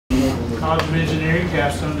College of Engineering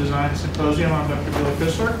Capstone Design Symposium. I'm Dr. Billy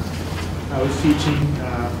Crisler. I was teaching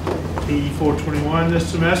PE 421 this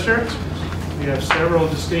semester. We have several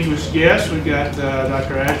distinguished guests. We've got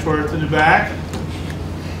Dr. Ashworth in the back.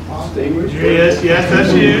 Distinguished? Yes,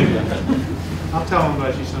 that's you. I'll tell him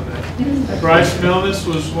about you someday. Bryce Milnes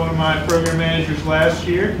was one of my program managers last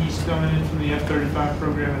year. He's coming in from the F-35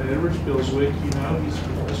 program at Edwards. Bill Zwick, you know, he's a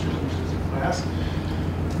professor who teaches in class.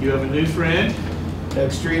 You have a new friend.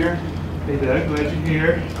 Doug Streeter. Hey Doug, glad you're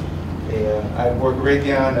here. Hey, I work with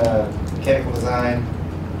Raytheon, mechanical design,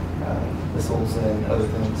 missiles and other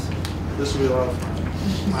things. This will be a lot of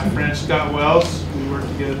fun. My friend Scott Wells, we worked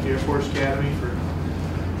together at the Air Force Academy for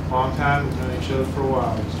a long time. We've known each other for a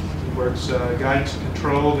while. He works guidance and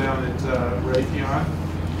control down at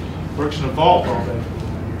Raytheon. Works in a vault all day.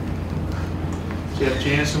 Jeff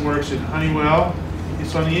Jansen works at Honeywell.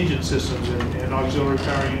 It's on the engine systems and auxiliary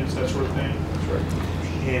power units, that sort of thing. That's right.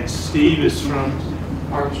 And Steve is from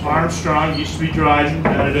Armstrong, used to be Dryden,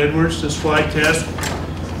 down at Edwards, this flight test.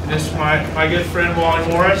 And this is my good friend Wally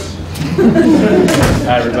Morris.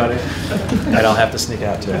 Hi everybody. I don't have to sneak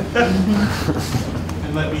out to it.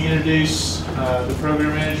 And let me introduce the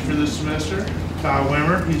program manager for this semester, Kyle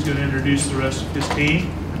Wimmer. He's going to introduce the rest of his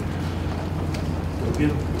team.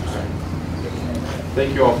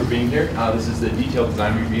 Thank you all for being here. This is the detailed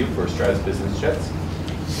design review for Stratus Business Jets.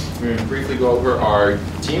 We're going to briefly go over our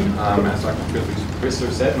team. As Dr.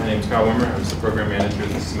 Crisler said, my name is Kyle Wimmer. I'm the program manager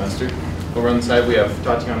this semester. Over on the side, we have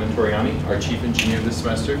Tatiana Toriani, our chief engineer this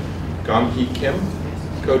semester, Gam-hee Kim,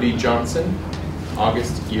 Cody Johnson,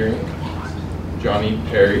 August Gearing, Johnny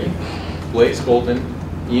Perry, Blaze Golden,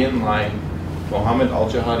 Ian Lai, Mohammed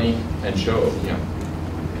Al-Jahadi, and Sho Okiam.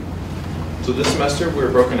 So this semester,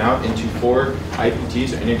 we're broken out into 4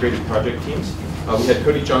 IPTs, or integrated project teams. We had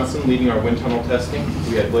Cody Johnson leading our wind tunnel testing.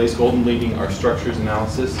 We had Blaze Golden leading our structures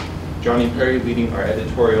analysis, Johnny Perry leading our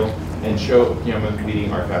editorial, and Sho Okiyama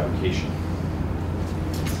leading our fabrication.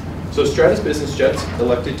 So Stratus Business Jets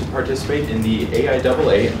elected to participate in the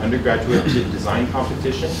AIAA Undergraduate Design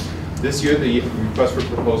Competition. This year, the request for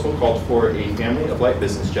proposal called for a family of light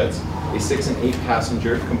business jets, a 6 and 8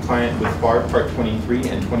 passenger compliant with FAR Part 23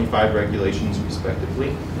 and 25 regulations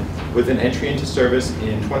respectively, with an entry into service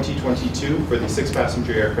in 2022 for the 6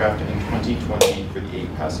 passenger aircraft and 2020 for the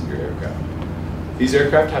 8 passenger aircraft. These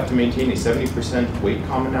aircraft have to maintain a 70% weight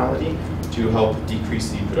commonality to help decrease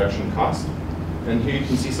the production cost. And here you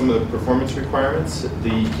can see some of the performance requirements,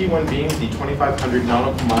 the key one being the 2,500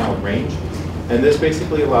 nautical mile range. And this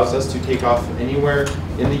basically allows us to take off anywhere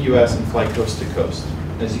in the US and fly coast to coast.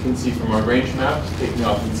 As you can see from our range map, taking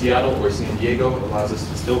off in Seattle or San Diego allows us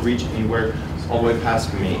to still reach anywhere all the way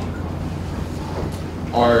past Maine.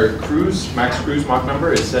 Our cruise, max cruise Mach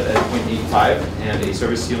number is set at 0.85 and a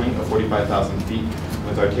service ceiling of 45,000 feet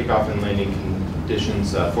with our takeoff and landing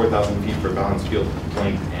conditions 4,000 feet for balanced field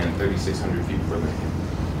length and 3,600 feet for landing.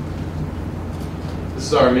 This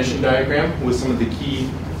is our mission diagram with some of the key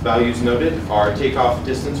values noted. Our takeoff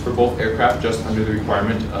distance for both aircraft just under the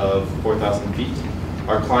requirement of 4,000 feet.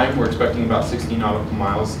 Our climb, we're expecting about 60 nautical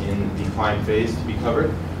miles in the climb phase to be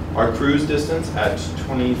covered. Our cruise distance at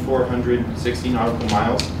 2,460 nautical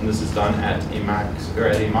miles, and this is done at a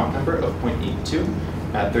Mach number of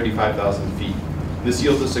 0.82 at 35,000 feet. This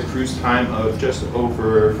yields us a cruise time of just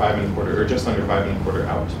over 5.25, or just under 5.25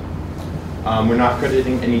 out. We're not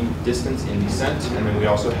crediting any distance in descent, and then we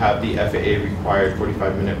also have the FAA required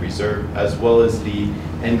 45-minute reserve, as well as the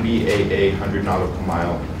NBAA 100 nautical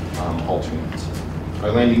mile alternate.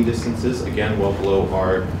 Our landing distances, again, well below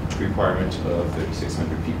our requirement of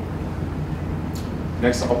 3,600 feet.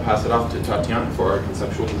 Next, I'll pass it off to Tatiana for our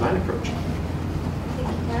conceptual design approach.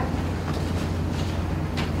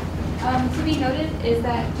 To be noted is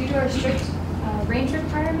that due to our strict range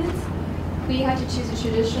requirements, we had to choose a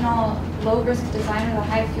traditional low-risk design with a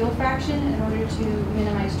high fuel fraction in order to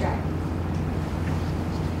minimize drag.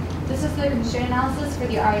 This is the constraint analysis for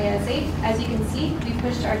the Aria S8. As you can see, we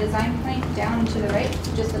pushed our design point down to the right,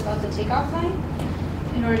 just above the takeoff line,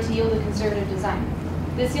 in order to yield a conservative design.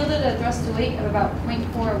 This yielded a thrust to weight of about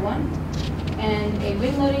 0.41 and a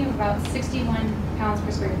wing loading of about 61 pounds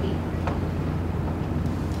per square feet.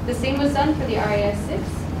 The same was done for the Aria S6,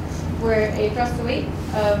 where a thrust to weight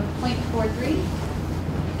of 0.43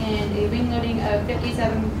 and a wing loading of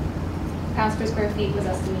 57 pounds per square feet was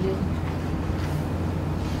estimated.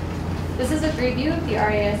 This is a preview of the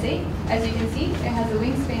Aria S8. As you can see, it has a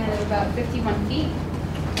wingspan of about 51 feet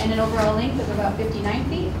and an overall length of about 59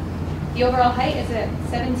 feet. The overall height is at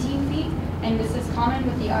 17 feet, and this is common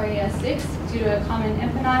with the Aria S6 due to a common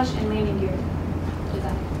empennage and landing gear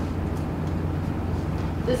design.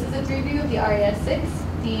 This is a preview of the Aria S6.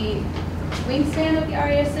 The Wingspan of the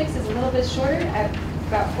Aria S6 is a little bit shorter at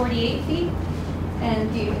about 48 feet,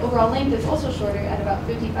 and the overall length is also shorter at about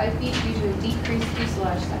 55 feet due to a decreased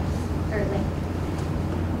fuselage size, or length.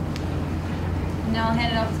 Now I'll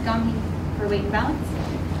hand it off to Gami for weight and balance.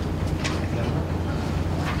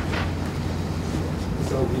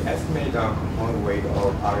 So we estimate the component weight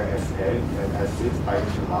of Aria S8 and S6 by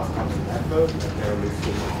using mass constant method that they are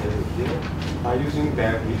listed here. By using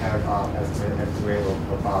that, we have estimated weight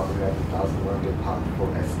of about 11,100 pounds for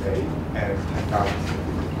S8 and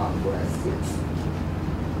 10,000 pounds for S6.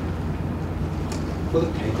 For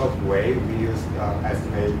the takeoff weight, we use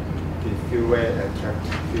estimate the fuel weight and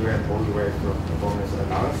fuel and body weight from performance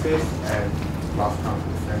analysis and mass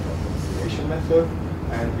constant approximation method.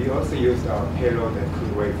 And we also used payload and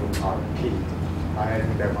crew weight from RP. By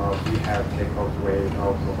adding them up, we have takeoff weight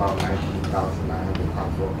of about 19,900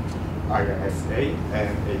 pounds for Aria S8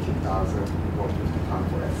 and 18,150 pounds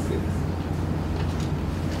for S6.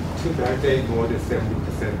 To validate more than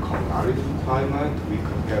 70% commonality requirement, we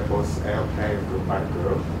compare both airplane group by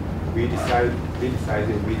group. We decided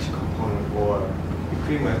which component or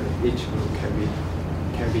equipment in each group can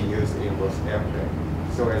be used in both airplanes.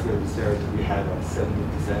 So as a result, we had 70%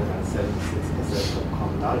 and 76% of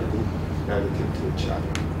commonality relative to each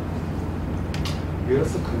other. We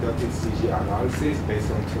also conducted CG analysis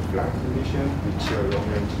based on two flight conditions, which are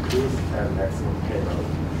long-range cruise and maximum payload.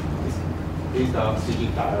 This is the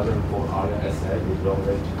CG diagram for Aria S8 with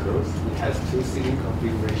long-range cruise. It has two seating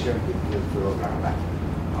configurations with full floor ground.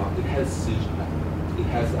 It has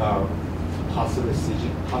a possible CG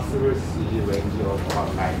range of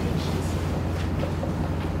about 9 inches.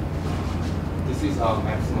 This is our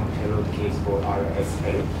maximum payload case for Aria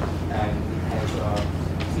S8, and it has a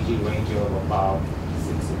CG range of about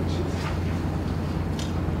 6 inches.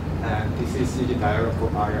 And this is CG diagram for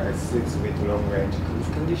Aria S6 with long-range cruise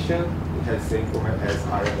condition. It has same format as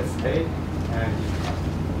Aria S8, and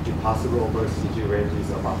the possible over CG range is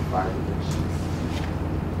about 5 inches.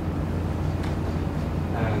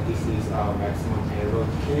 And this is our maximum payload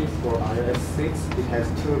case for Aria S6. It has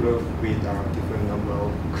two rows with different number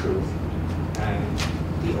of crews. And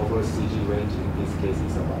the overall CG range in this case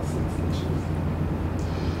is about 6 inches.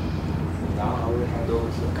 Now I will hand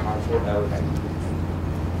over to the car for aerodynamics.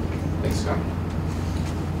 Thanks, Scott.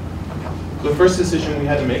 The first decision we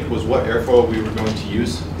had to make was what airfoil we were going to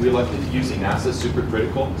use. We elected to use a NASA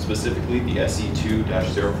supercritical, specifically the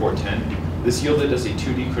SE2-0410. This yielded us a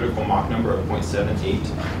 2D critical Mach number of 0.78.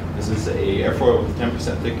 This is a airfoil with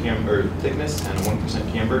 10% thickness and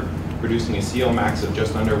 1% camber, producing a CL max of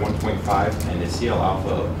just under 1.5 and a CL alpha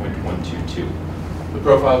of 0.122. The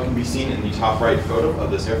profile can be seen in the top right photo of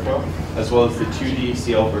this airfoil, as well as the 2D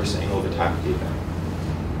CL versus angle of attack data.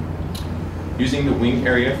 Using the wing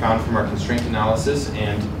area found from our constraint analysis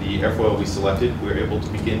and the airfoil we selected, we were able to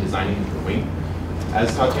begin designing the wing. As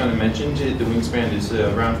Tatiana mentioned, the wingspan is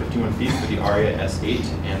around 51 feet for the Aria S8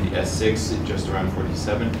 and the S6 just around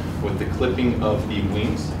 47, with the clipping of the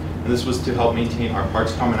wings. And this was to help maintain our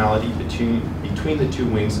parts commonality between the two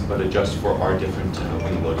wings, but adjust for our different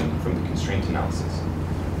wing loading from the constraint analysis.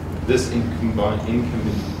 This in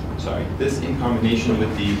combination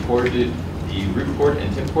with the root port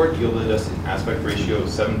and tip port yielded us an aspect ratio of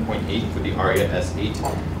 7.8 for the Aria S8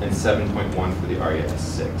 and 7.1 for the Aria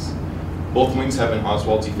S6. Both wings have an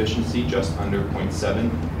Oswald's efficiency just under 0.7.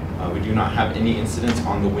 We do not have any incidence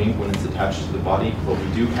on the wing when it's attached to the body, but we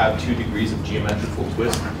do have 2 degrees of geometrical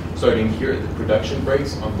twist, starting here at the production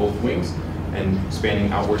brakes on both wings and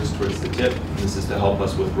spanning outwards towards the tip. This is to help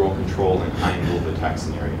us with roll control and high angle of attack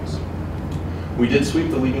scenarios. We did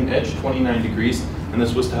sweep the leading edge 29 degrees, and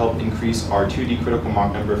this was to help increase our 2D critical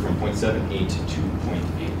Mach number from 0.78 to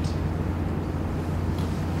 2.8.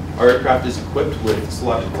 Our aircraft is equipped with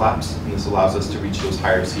selected flaps, and this allows us to reach those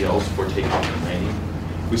higher CLs for takeoff and landing.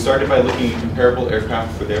 We started by looking at comparable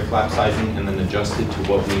aircraft for their flap sizing and then adjusted to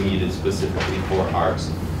what we needed specifically for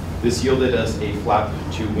ours. This yielded us a flap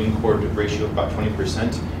to wing chord ratio of about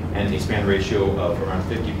 20% and a span ratio of around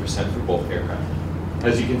 50% for both aircraft.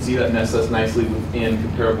 As you can see, that nests us nicely within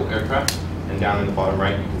comparable aircraft, and down in the bottom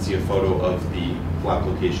right you can see a photo of the flap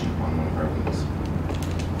location on one of our wings.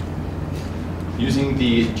 Using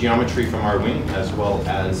the geometry from our wing as well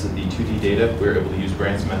as the 2D data, we were able to use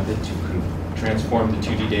Grant's method to transform the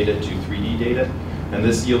 2D data to 3D data, and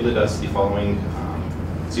this yielded us the following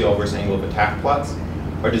CL versus angle of attack plots.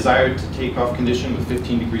 Our desired takeoff condition with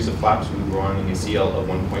 15 degrees of flaps, we were running a CL of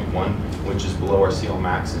 1.1, which is below our CL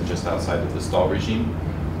max and just outside of the stall regime.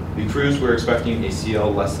 The cruise, we're expecting a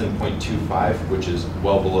CL less than 0.25, which is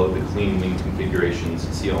well below the clean wing configuration's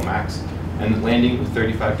CL max, and landing with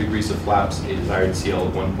 35 degrees of flaps, a desired CL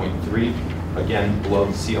of 1.3, again below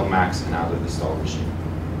the CL max and out of the stall regime.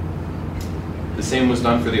 The same was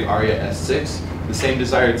done for the Aria S6. The same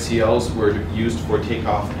desired CLs were used for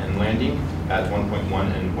takeoff and landing at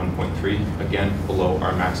 1.1 and 1.3, again below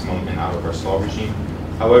our maximum and out of our stall regime.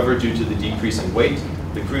 However, due to the decrease in weight,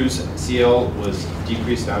 the cruise CL was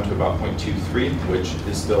decreased down to about 0.23, which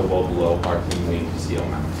is still well below our clean wing CL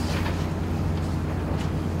max.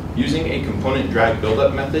 Using a component drag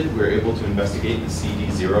buildup method, we were able to investigate the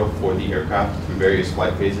CD0 for the aircraft through various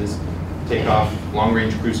flight phases: takeoff,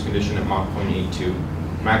 long-range cruise condition at Mach 0.82,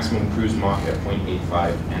 maximum cruise Mach at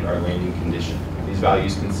 0.85, and our landing condition. These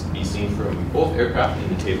values can be seen from both aircraft in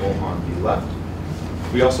the table on the left.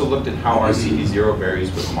 We also looked at how our CD0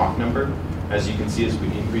 varies with Mach number. As you can see, as we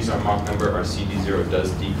increase our Mach number, our CD0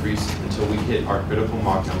 does decrease until we hit our critical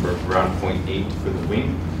Mach number of around 0.8 for the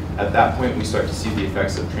wing. At that point, we start to see the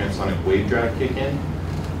effects of transonic wave drag kick in.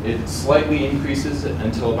 It slightly increases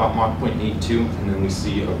until about Mach 0.82, and then we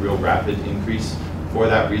see a real rapid increase. For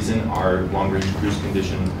that reason, our long-range cruise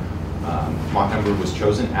condition Mach number was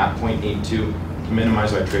chosen at 0.82 to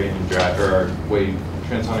minimize our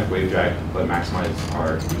transonic wave drag, but maximize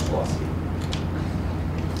our cruise velocity.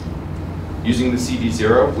 Using the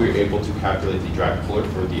CD0, we were able to calculate the drag puller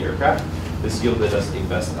for the aircraft. This yielded us a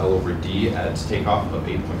best L over D at takeoff of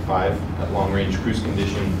 8.5, at long-range cruise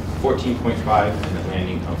condition 14.5, and at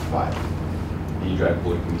landing of 5. The drag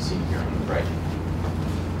puller can be seen here on the right.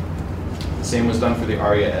 The same was done for the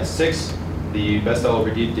Aria S6. The best L over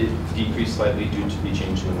D did decrease slightly due to the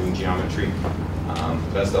change in the wing geometry.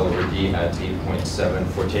 Best L over D at 8.7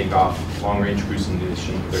 for takeoff, long-range cruise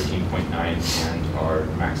condition 13.9, and our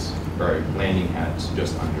landing at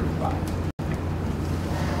just under 5.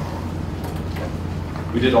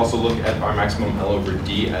 We did also look at our maximum L over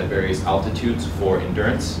D at various altitudes for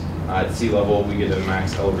endurance. At sea level, we get a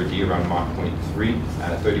max L over D around Mach 0.3,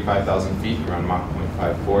 at 35,000 feet around Mach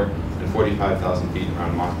 0.54, and 45,000 feet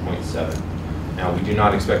around Mach 0.7. Now, we do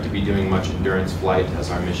not expect to be doing much endurance flight, as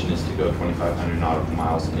our mission is to go 2,500 nautical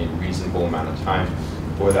miles in a reasonable amount of time.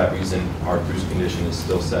 For that reason, our cruise condition is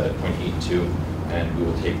still set at 0.82, and we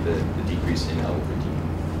will take the decrease in L over D.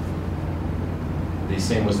 The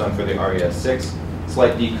same was done for the Aria S6.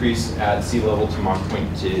 Slight decrease at sea level to Mach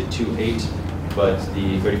 0.28, but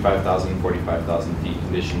the 35,000 and 45,000 feet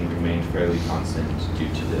condition remained fairly constant due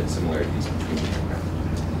to the similarities between the aircraft.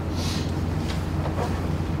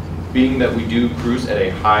 Being that we do cruise at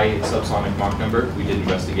a high subsonic Mach number, we did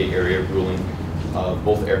investigate area ruling of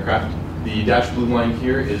both aircraft. The dashed blue line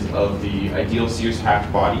here is of the ideal Sears hatch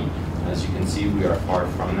body. As you can see, we are far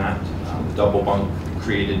from that. The double bunk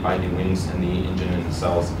created by the wings and the engine and the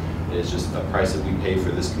cells is just a price that we pay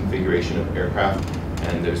for this configuration of aircraft,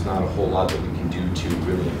 and there's not a whole lot that we can do to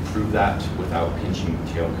really improve that without pinching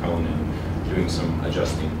the tail cone and doing some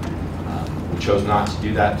adjusting. We chose not to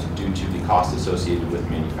do that due to the cost associated with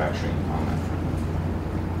manufacturing on that front.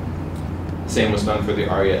 The same was done for the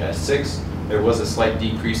Aria S6. There was a slight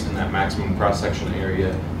decrease in that maximum cross-section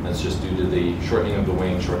area. That's just due to the shortening of the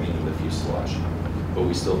wing, shortening of the fuselage. But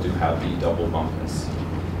we still do have the double bump S.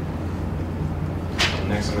 And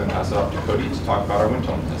next I'm going to pass it off to Cody to talk about our wind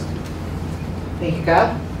tunnel testing. Thank you,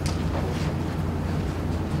 Kyle.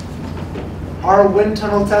 Our wind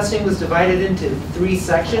tunnel testing was divided into 3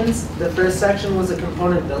 sections. The first section was a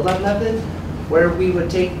component buildup method, where we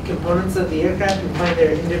would take components of the aircraft and find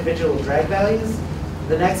their individual drag values.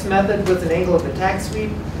 The next method was an angle of attack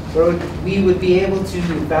sweep, where we would be able to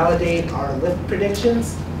validate our lift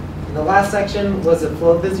predictions. And the last section was a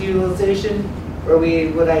flow visualization, where we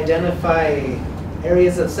would identify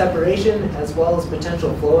areas of separation as well as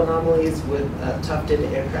potential flow anomalies with tufted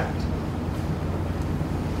aircraft.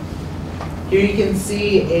 Here you can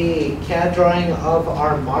see a CAD drawing of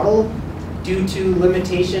our model. Due to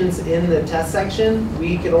limitations in the test section,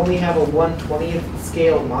 we could only have a 1/20th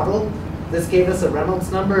scale model. This gave us a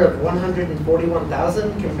Reynolds number of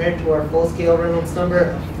 141,000 compared to our full-scale Reynolds number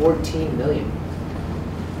of 14 million.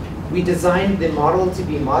 We designed the model to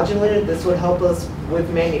be modular. This would help us with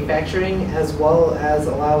manufacturing as well as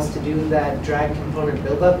allow us to do that drag component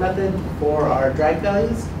buildup method for our drag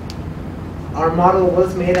values. Our model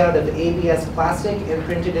was made out of ABS plastic and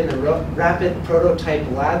printed in the Rapid Prototype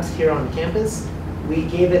Labs here on campus. We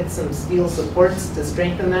gave it some steel supports to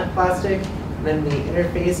strengthen that plastic, and then we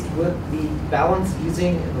interfaced with the balance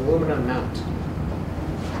using an aluminum mount.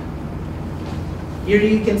 Here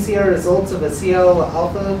you can see our results of a CL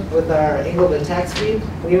alpha with our angle of attack sweep.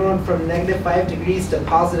 We went from -5 degrees to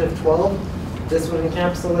 +12. This would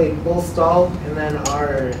encapsulate full stall and then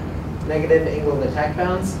our negative angle of attack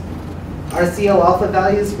bounds. Our CL alpha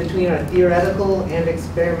values between our theoretical and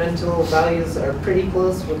experimental values are pretty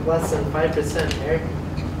close with less than 5% error.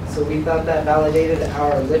 So we thought that validated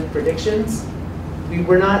our lift predictions. We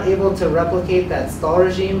were not able to replicate that stall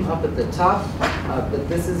regime up at the top, but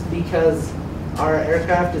this is because our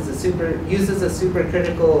aircraft uses a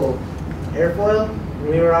supercritical airfoil.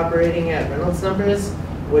 We were operating at Reynolds numbers,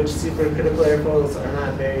 which supercritical airfoils are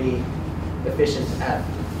not very efficient at.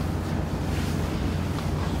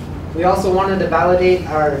 We also wanted to validate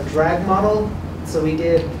our drag model, so we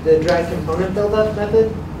did the drag component buildup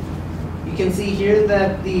method. You can see here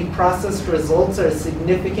that the processed results are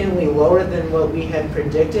significantly lower than what we had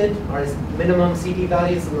predicted. Our minimum CD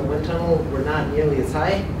values in the wind tunnel were not nearly as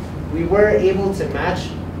high. We were able to match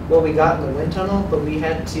what we got in the wind tunnel, but we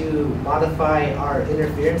had to modify our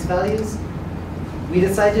interference values. We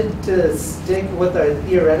decided to stick with our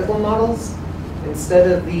theoretical models instead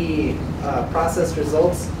of the processed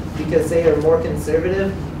results because they are more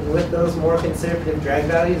conservative. And with those more conservative drag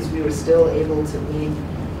values, we were still able to meet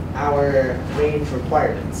our range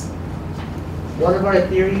requirements. One of our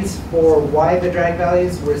theories for why the drag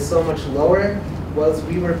values were so much lower was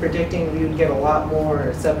we were predicting we would get a lot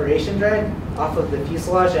more separation drag off of the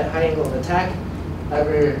fuselage at high angle of attack.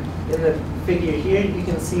 However, in the figure here, you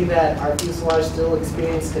can see that our fuselage still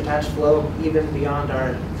experienced detached flow even beyond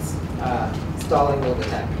our stall angle of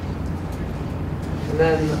attack. And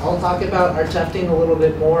then I'll talk about our tufting a little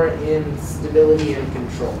bit more in stability and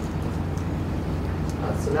control.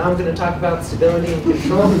 So now I'm going to talk about stability and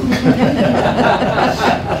control.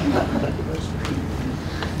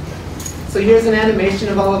 So here's an animation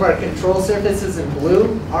of all of our control surfaces in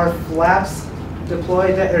blue. Our flaps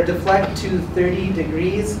deploy or deflect to 30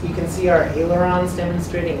 degrees. You can see our ailerons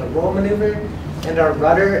demonstrating a roll maneuver, and our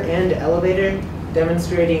rudder and elevator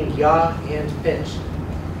demonstrating yaw and pitch.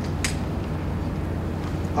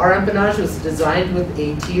 Our empennage was designed with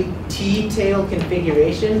a T-tail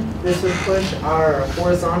configuration. This would push our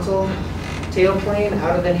horizontal tailplane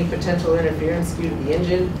out of any potential interference due to the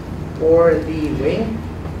engine or the wing,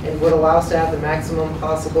 and would allow us to have the maximum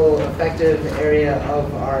possible effective area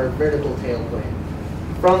of our vertical tailplane.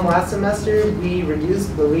 From last semester, we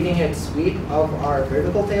reduced the leading edge sweep of our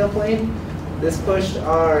vertical tailplane. This pushed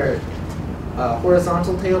our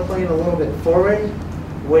horizontal tailplane a little bit forward,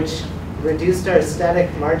 which reduced our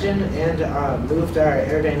static margin and moved our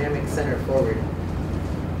aerodynamic center forward.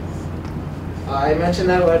 I mentioned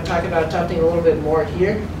that I would talk about tufting a little bit more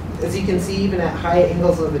here. As you can see, even at high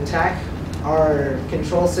angles of attack, our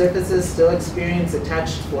control surfaces still experience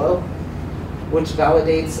attached flow, which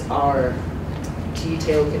validates our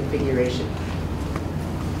T-tail configuration.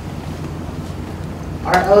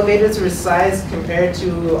 Our elevators were sized compared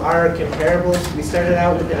to our comparables. We started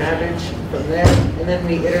out with an average from there, and then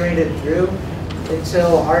we iterated through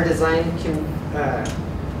until our design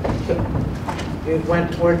it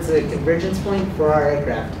went towards a convergence point for our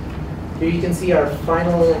aircraft. Here you can see our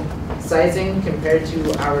final sizing compared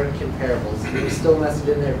to our comparables. We still nested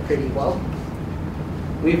in there pretty well.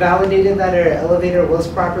 We validated that our elevator was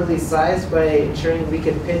properly sized by ensuring we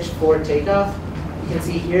could pitch for takeoff. You can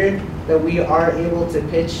see here that we are able to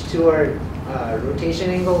pitch to our rotation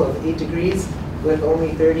angle of 8 degrees with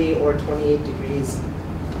only 30 or 28 degrees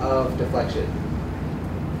of deflection.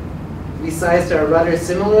 We sized our rudder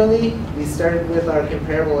similarly. We started with our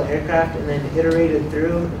comparable aircraft and then iterated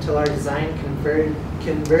through until our design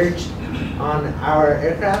converged on our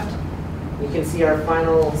aircraft. You can see our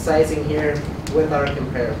final sizing here with our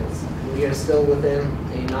comparables. We are still within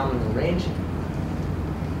a nominal range.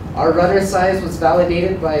 Our rudder size was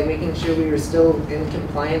validated by making sure we were still in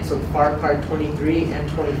compliance with FAR Part 23 and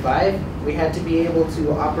 25. We had to be able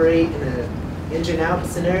to operate in an engine out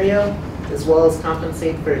scenario, as well as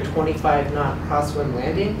compensate for a 25-knot crosswind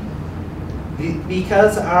landing.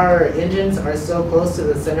 Because our engines are so close to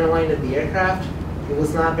the center line of the aircraft, it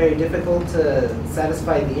was not very difficult to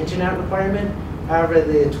satisfy the engine out requirement. However,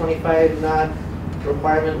 the 25-knot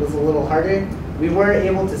requirement was a little harder. We were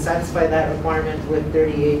able to satisfy that requirement with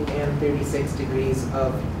 38 and 36 degrees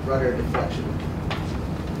of rudder deflection.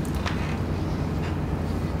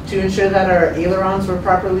 To ensure that our ailerons were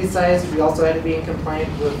properly sized, we also had to be in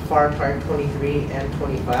compliance with FAR Part 23 and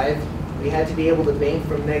 25. We had to be able to bank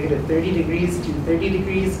from negative 30 degrees to 30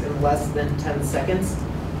 degrees in less than 10 seconds.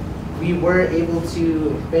 We were able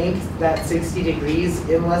to bank that 60 degrees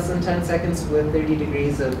in less than 10 seconds with 30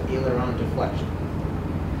 degrees of aileron deflection.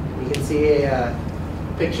 You can see a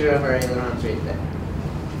picture of our ailerons right there.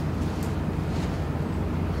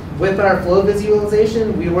 With our flow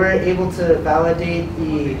visualization, we were able to validate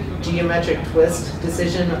the geometric twist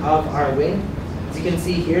decision of our wing. As you can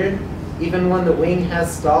see here, Even when the wing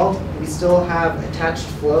has stalled, we still have attached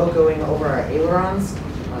flow going over our ailerons,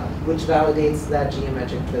 which validates that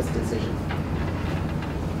geometric twist decision.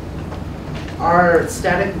 Our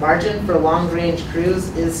static margin for long-range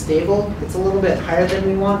cruise is stable. It's a little bit higher than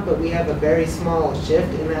we want, but we have a very small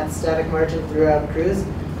shift in that static margin throughout cruise,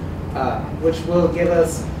 which will give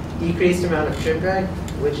us decreased amount of trim drag,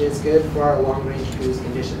 which is good for our long-range cruise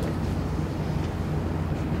condition.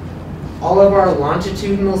 All of our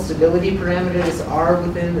longitudinal stability parameters are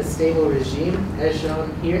within the stable regime, as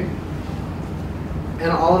shown here.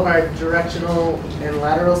 And all of our directional and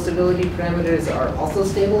lateral stability parameters are also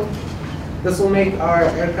stable. This will make our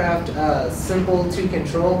aircraft simple to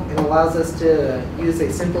control and allows us to use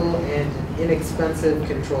a simple and inexpensive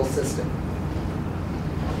control system.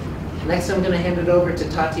 Next, I'm going to hand it over to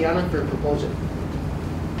Tatiana for propulsion.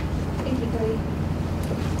 Thank you, Cody.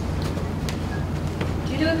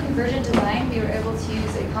 Due to a convergent design, we were able to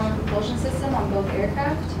use a common propulsion system on both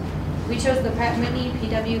aircraft. We chose the Pratt & Whitney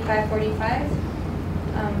PW545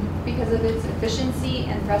 because of its efficiency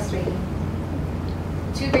and thrust rating.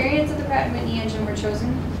 Two variants of the Pratt & Whitney engine were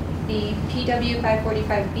chosen. The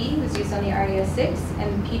PW545B was used on the Aria S6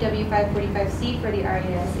 and PW545C for the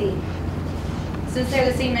Aria S8. Since they're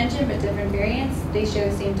the same engine but different variants, they share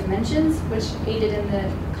the same dimensions, which aided in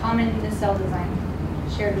the common nacelle design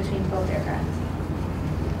shared between both aircraft.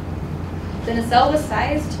 The nacelle was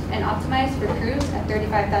sized and optimized for cruise at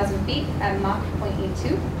 35,000 feet at Mach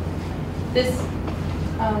 0.82. This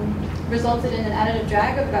resulted in an additive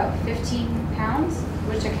drag of about 15 pounds,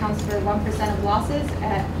 which accounts for 1% of losses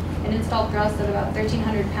at an installed thrust of about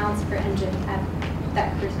 1,300 pounds per engine at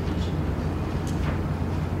that cruise condition.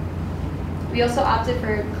 We also opted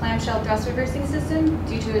for a clamshell thrust reversing system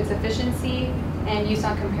due to its efficiency and use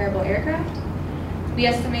on comparable aircraft. We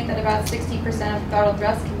estimate that about 60% of throttle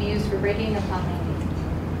thrust can be used for braking upon landing.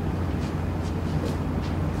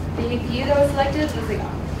 The APU that was selected was the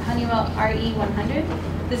Honeywell RE100.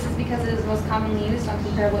 This is because it is most commonly used on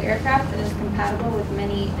comparable aircraft and is compatible with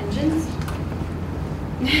many engines.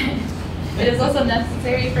 It is also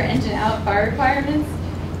necessary for engine out bar requirements,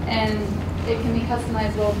 and it can be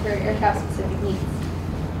customizable for aircraft specific needs.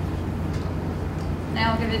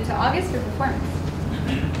 Now I'll give it to August for performance.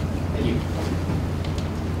 Thank you.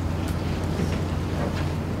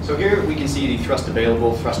 So here we can see the thrust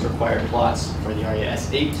available, thrust required plots for the Aria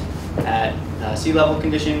S8 at sea level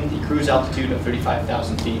condition, the cruise altitude of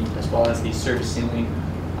 35,000 feet, as well as the service ceiling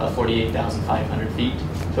of 48,500 feet.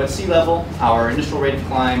 So at sea level, our initial rate of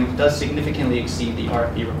climb does significantly exceed the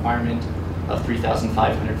RFP requirement of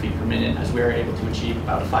 3,500 feet per minute, as we are able to achieve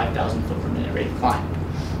about a 5,000 foot per minute rate of climb.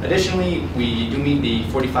 Additionally, we do meet the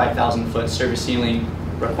 45,000 foot service ceiling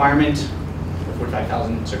requirement, the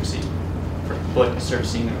 45,000 foot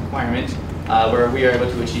service ceiling requirement, where we are able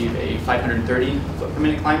to achieve a 530 foot per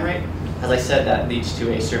minute climb rate. As I said, that leads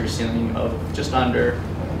to a service ceiling of just under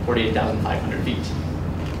 48,500 feet.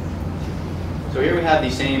 So here we have the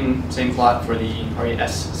same plot for the Aria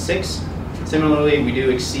S6. Similarly, we do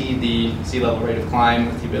exceed the sea level rate of climb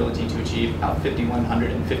with the ability to achieve about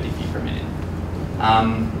 5,150 feet per minute.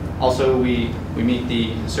 Also, we meet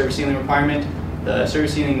the service ceiling requirement. The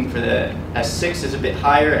service ceiling for the S6 is a bit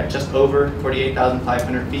higher at just over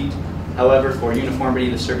 48,500 feet. However, for uniformity,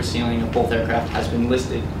 the service ceiling of both aircraft has been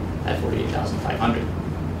listed at 48,500.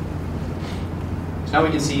 So now we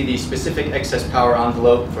can see the specific excess power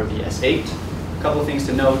envelope for the S8. A couple of things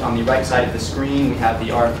to note: on the right side of the screen, we have the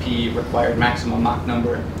RFP required maximum Mach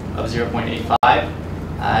number of 0.85.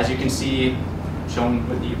 As you can see, shown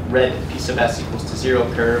with the red piece of S equals to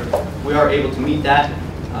 0 curve, we are able to meet that.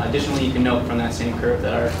 Additionally, you can note from that same curve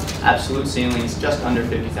that our absolute ceiling is just under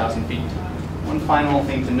 50,000 feet. One final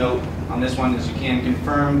thing to note on this one is you can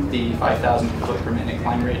confirm the 5,000 foot per minute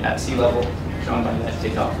climb rate at sea level, shown by that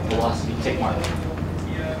takeoff velocity tick mark.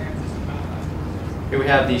 Here we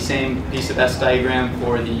have the same piece of S diagram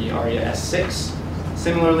for the Aria S6.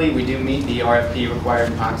 Similarly, we do meet the RFP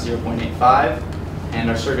required Mach 0.85, and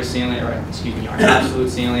our service ceiling, or excuse me, our absolute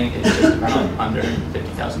ceiling is just about under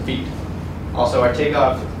 50,000 feet. Also, our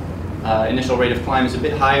takeoff initial rate of climb is a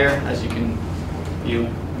bit higher, as you can view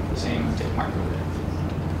the same tick mark over there.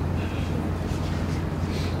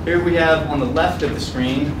 Here we have on the left of the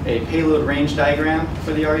screen a payload range diagram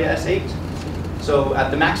for the Aria S8. So at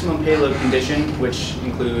the maximum payload condition, which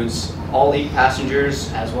includes all 8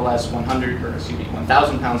 passengers as well as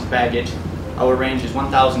 1,000 pounds of baggage, our range is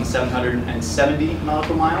 1,770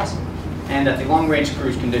 nautical miles. And at the long range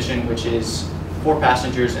cruise condition, which is 4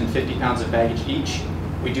 passengers and 50 pounds of baggage each,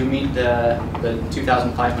 we do meet the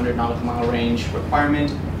 2,500 nautical mile range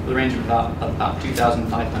requirement with a range of about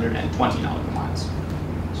 2,520 nautical miles.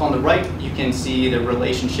 So on the right, you can see the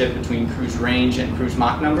relationship between cruise range and cruise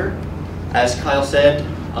Mach number. As Kyle said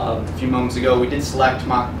a few moments ago, we did select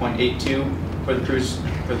Mach 0.82 for the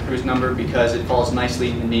cruise number because it falls nicely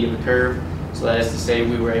in the knee of the curve. So that is to say,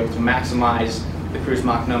 we were able to maximize the cruise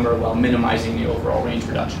Mach number while minimizing the overall range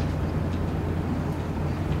reduction.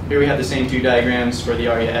 Here we have the same two diagrams for the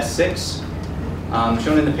Aria S6.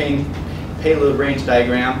 Shown in the payload range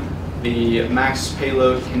diagram, the max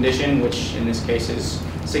payload condition, which in this case is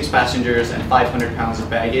 6 passengers and 500 pounds of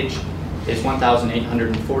baggage, is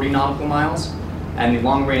 1,840 nautical miles. And the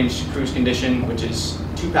long-range cruise condition, which is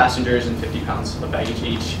 2 passengers and 50 pounds of baggage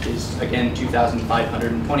each, is again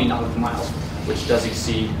 2,520 nautical miles, which does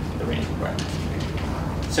exceed the range requirement.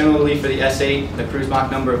 Similarly, for the S8, the cruise Mach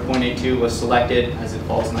number of 0.82 was selected as it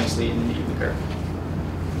falls nicely in the knee of the curve.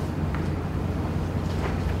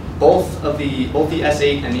 Both the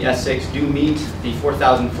S8 and the S6 do meet the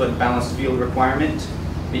 4,000-foot balanced field requirement.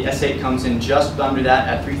 The S8 comes in just under that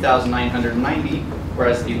at 3,990,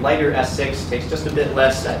 whereas the lighter S6 takes just a bit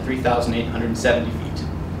less at 3,870 feet.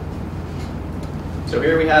 So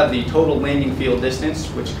here we have the total landing field distance,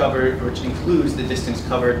 which includes the distance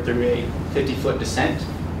covered through a 50-foot descent.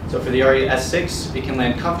 So for the Aria S6, it can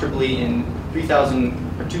land comfortably in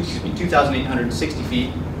 2,860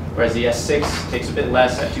 feet, whereas the S6 takes a bit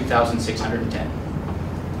less at 2,610.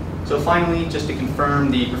 So finally, just to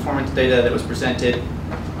confirm the performance data that was presented,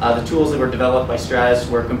 the tools that were developed by Stratus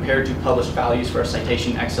were compared to published values for a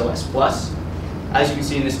Citation XLS Plus. As you can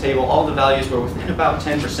see in this table, all the values were within about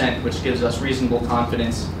 10%, which gives us reasonable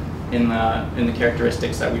confidence in the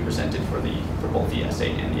characteristics that we presented for both the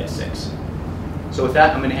S8 and the S6. So with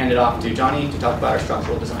that, I'm going to hand it off to Johnny to talk about our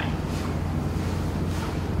structural design.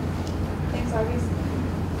 Thanks, August.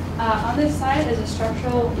 On this slide is a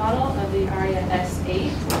structural model of the Aria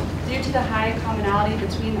S8. Due to the high commonality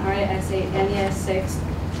between the Aria S8 and the S6,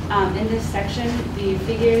 in this section, the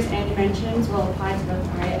figures and dimensions will apply to both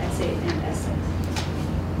Aria S8 and S6.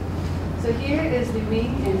 So here is the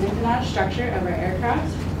wing and empennage structure of our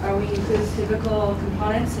aircraft. Our wing includes typical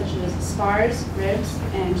components such as spars, ribs,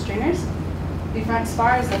 and stringers. The front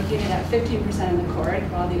spar is located at 15% of the chord,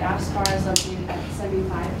 while the aft spar is located at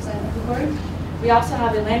 75% of the chord. We also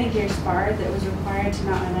have a landing gear spar that was required to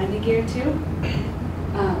mount a landing gear to.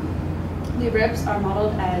 The ribs are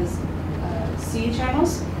modeled as C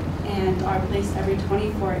channels and are placed every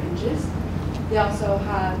 24 inches. They also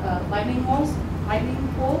have lightning holes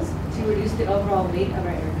to reduce the overall weight of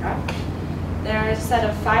our aircraft. There are a set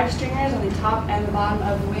of 5 stringers on the top and the bottom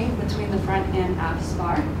of the wing between the front and aft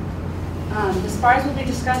spar. The spars will be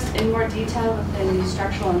discussed in more detail within the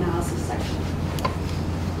structural analysis section.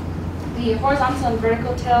 The horizontal and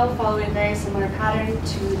vertical tail follow a very similar pattern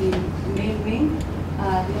to the main wing.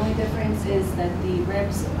 The only difference is that the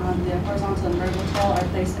ribs on the horizontal and vertical tail are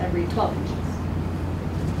placed every 12 inches.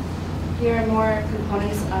 Here are more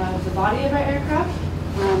components of the body of our aircraft.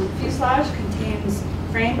 The fuselage contains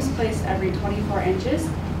frames placed every 24 inches.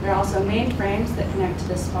 There are also main frames that connect to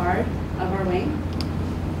the spar of our wing.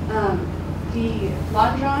 The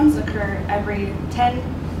longerons occur every 10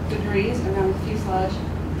 degrees around the fuselage,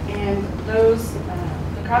 and those,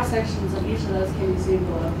 the cross sections of each of those can be seen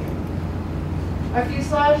below here. Our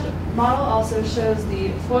fuselage model also shows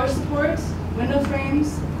the floor supports, window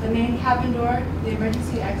frames, the main cabin door, the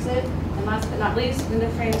emergency exit, and last but not least, window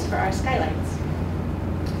frames for our skylights.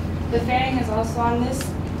 The fairing is also on this.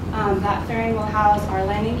 That fairing will house our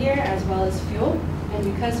landing gear as well as fuel. And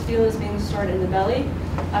because fuel is being stored in the belly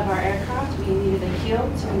of our aircraft, we needed a keel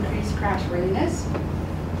to increase crash worthiness.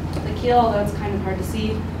 The keel, although it's kind of hard to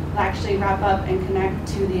see, will actually wrap up and connect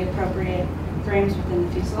to the appropriate frames within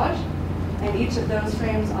the fuselage. And each of those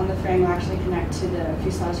frames on the frame will actually connect to the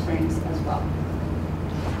fuselage frames as well.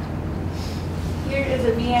 Here is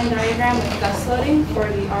a VN diagram with gust loading for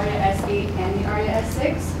the Aria S8 and the Aria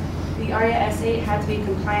S6. The Aria S8 had to be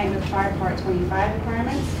compliant with FAR Part 25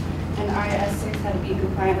 requirements, and the Aria S6 had to be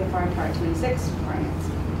compliant with FAR Part 26 requirements.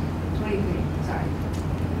 23, sorry.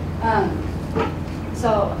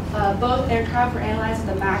 Both aircraft were analyzed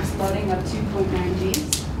at the max loading of 2.9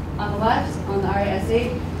 Gs. On the left, on the Aria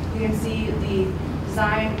S8, you can see the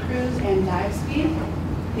design cruise and dive speed.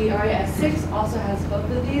 The Aria S6 also has both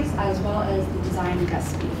of these, as well as the design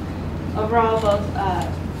gust speed. Overall, both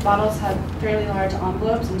models have fairly large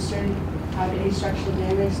envelopes and shouldn't have any structural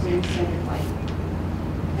damage during standard flight.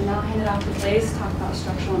 And now I'll hand it off to Blaze to talk about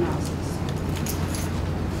structural analysis.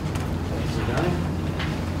 Thanks, Johnny.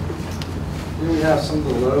 Here we have some of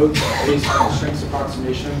the loads based on the strengths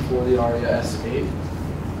approximation for the Aria S8.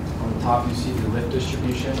 On the top you see the lift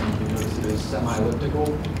distribution, and you can notice it is semi-elliptical.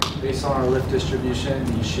 Based on our lift distribution,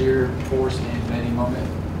 the shear force and bending moment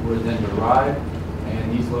were then derived,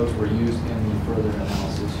 and these loads were used in the further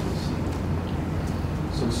analysis you'll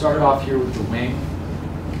see. So we started off here with the wing.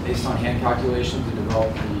 Based on hand calculations, we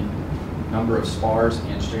developed the number of spars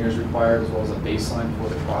and stringers required, as well as a baseline for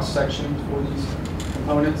the cross-section for these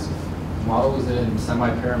components. The model was then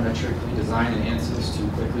semi-parametrically designed in ANSYS to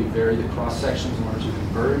quickly vary the cross-sections in order to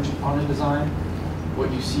converge on a design.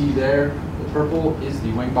 What you see there, the purple is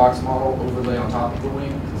the wing box model overlay on top of the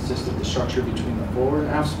wing. It consists of the structure between the forward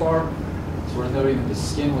and aft spar. It's worth noting that the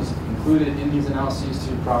skin was included in these analyses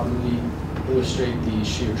to properly illustrate the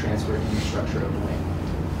shear transfer in the structure of the wing.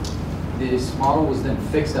 This model was then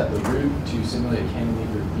fixed at the root to simulate a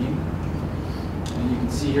cantilever beam. And you can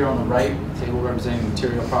see here on the right, the table representing the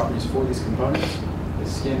material properties for these components. The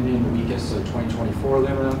skin being the weakest, so 2024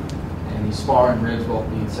 aluminum, and the spar and ribs both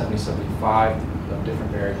being 7075 of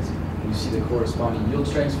different variants. And you see the corresponding yield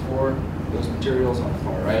strengths for those materials on the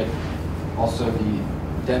far right. Also the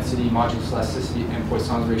density, modulus elasticity, and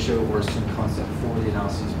Poisson's ratio were assumed constant for the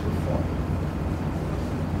analyses performed.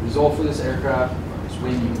 The result for this aircraft, this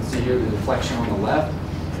wing, you can see here the deflection on the left.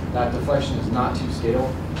 That deflection is not to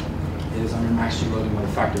scale. It is under max G loading with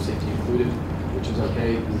a factor of safety included, which is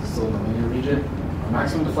okay because it's still in the linear region. Our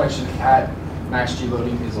maximum deflection at max G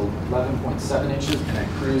loading is 11.7 inches, and at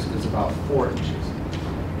cruise is about 4 inches.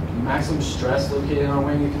 The maximum stress located in our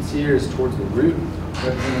wing, you can see here, is towards the root,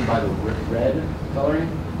 represented by the red coloring.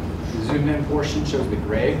 The zoomed in portion shows the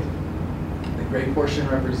gray. The gray portion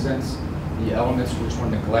represents the elements which were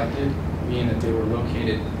neglected, meaning that they were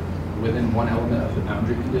located within one element of the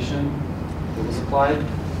boundary condition that was applied.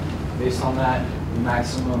 Based on that, the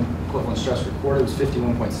maximum equivalent stress recorded was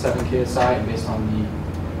 51.7 KSI, and based on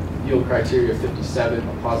the yield criteria of 57,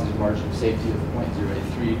 a positive margin of safety of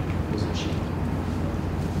 0.083 was achieved.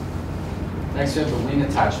 Next, we have the wing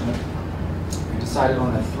attachment. We decided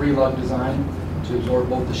on a 3-lug design to absorb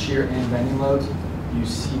both the shear and bending loads. You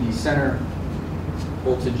see the center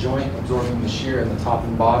bolted joint absorbing the shear, and the top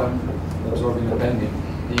and bottom absorbing the bending.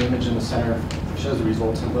 The image in the center shows the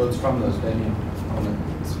resultant loads from those bending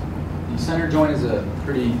elements. The center joint is a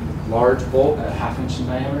pretty large bolt at 1/2 inch in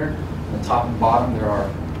diameter. On the top and bottom there are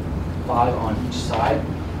 5 on each side,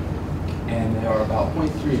 and they are about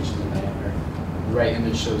 0.3 inches in diameter. The right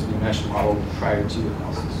image shows the mesh model prior to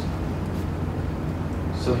analysis.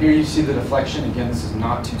 So here you see the deflection. Again, this is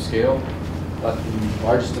not to scale, but the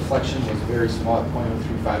largest deflection was very small at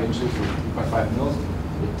 0.035 inches or 3.5 mils.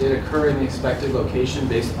 It did occur in the expected location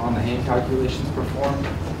based on the hand calculations performed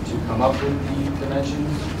to come up with the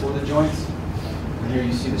dimensions for the joints. And here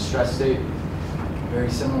you see the stress state.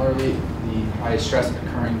 Very similarly, the highest stress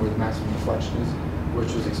occurring where the maximum deflection is,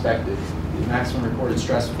 which was expected. The maximum recorded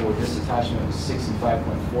stress for this attachment was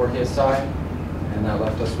 65.4 KSI, and that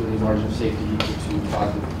left us with a margin of safety equal to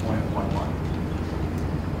positive 0.11.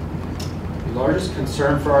 The largest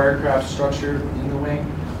concern for our aircraft structure in the wing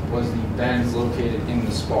was the bends located in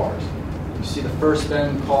the spars. You see the first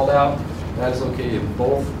bend called out, that is located in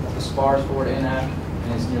both of the spars, forward and aft,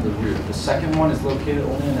 and is near the root. The second one is located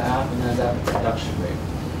only in the aft, and that is at the production rate.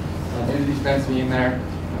 Due to these bends being there,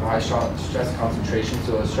 a high stress concentration,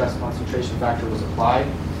 so a stress concentration factor was applied,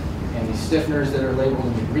 and the stiffeners that are labeled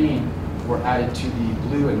in the green were added to the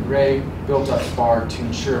blue and gray built-up spar to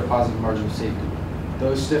ensure a positive margin of safety.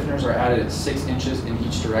 Those stiffeners are added at 6 inches in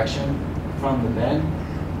each direction from the bend,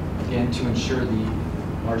 again to ensure the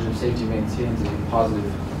margin of safety maintains a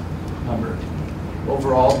positive number.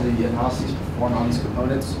 Overall, the analyses performed on these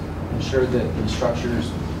components ensured that the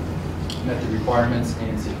structures met the requirements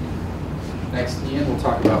and safety. Next, Ian will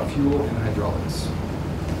talk about fuel and hydraulics.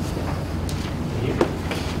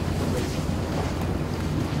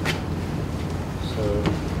 So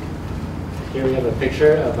here we have a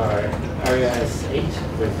picture of our Aria S8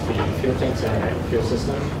 with the fuel tanks and fuel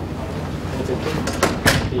system.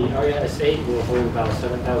 The Aria S8 will hold about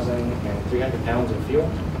 7,300 pounds of fuel,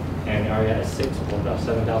 and the Aria S6 will hold about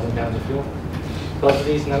 7,000 pounds of fuel. Both of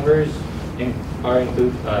these numbers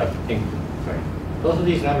both of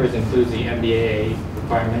these numbers include the MBAA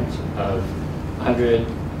requirement of 100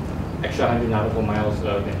 nautical miles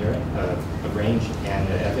of endurance, of range, and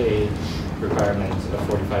the FAA requirement of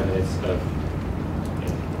 45 minutes of.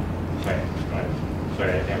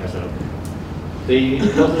 Sorry, I messed up.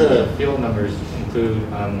 Both of the fuel numbers include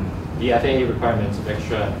the FAA requirements of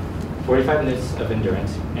extra 45 minutes of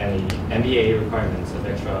endurance and the MBAA requirements of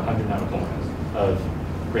extra 100 nautical miles of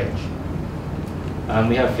range.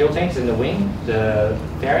 We have fuel tanks in the wing, the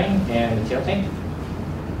fairing, and the tail tank.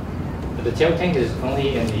 The tail tank is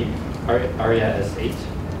only in the Aria S8.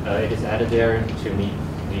 It is added there to meet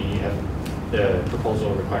the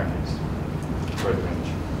proposal requirements for the range.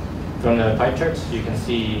 From the pie charts, you can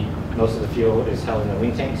see most of the fuel is held in the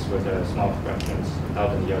wing tanks with small fractions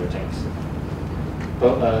held in the other tanks.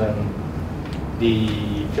 But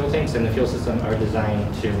the fuel tanks and the fuel system are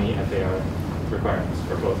designed to meet FAR requirements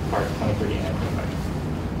for both Part 23 and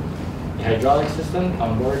 25. The hydraulic system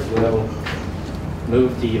on board will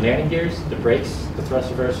move the landing gears, the brakes, the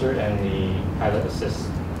thrust reverser, and the pilot assist.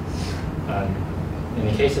 In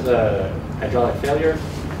the case of a hydraulic failure,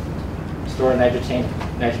 store nitrogen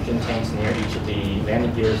tanks near each of the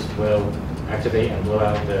landing gears will activate and blow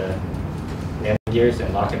out the landing gears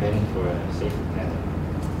and lock them in for a safe landing.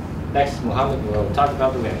 Next, Mohammed will talk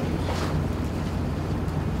about the landing gears.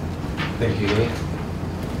 Thank you, Lee.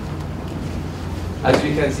 As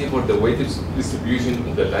we can see, for the weight distribution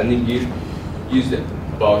of the landing gear, used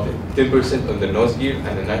about 10% on the nose gear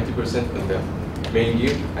and 90% on the main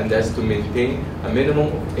gear, and that's to maintain a minimum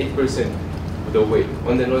of 8% of the weight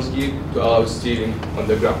on the nose gear to allow steering on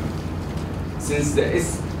the ground. Since the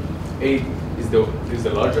S8 is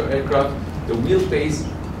the larger aircraft, the wheelbase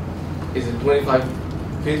is 25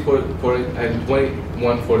 feet for it and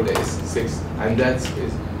 21 for the S6, and that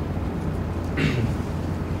is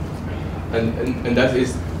and that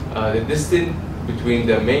is the distance between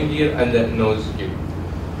the main gear and the nose gear.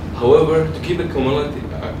 However, to keep a commonality,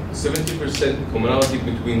 70% commonality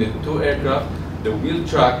between the two aircraft, the wheel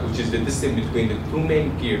track, which is the distance between the two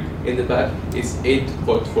main gear in the back, is 8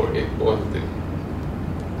 foot for both of them.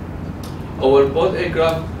 Our both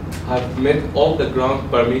aircraft have met all the ground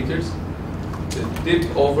parameters. The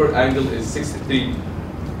tip over angle is 63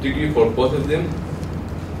 degrees for both of them.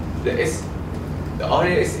 The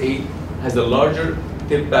Aria S8 has a larger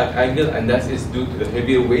tip back angle, and that is due to the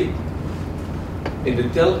heavier weight. In the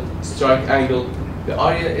tail strike angle, the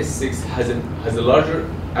Aria S6 has a larger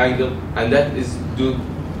angle, and that is due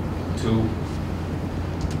to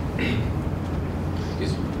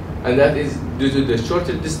the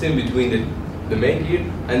shorter distance between the main gear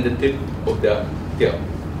and the tip of the tail.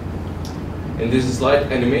 In this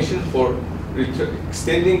slide, animation for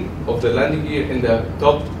extending of the landing gear in the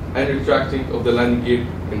top and retracting of the landing gear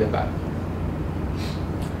in the back.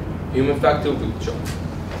 Human factor with shock.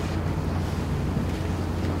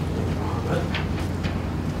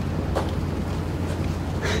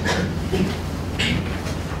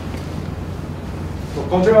 For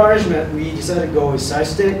control arrangement, we decided to go with side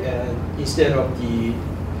stick and instead of the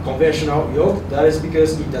conventional yoke. That is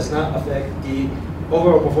because it does not affect the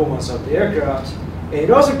overall performance of the aircraft. And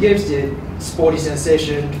it also gives the sporty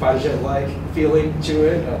sensation, fighter jet-like feeling to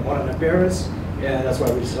it, modern appearance, and that's why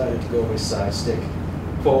we decided to go with side stick.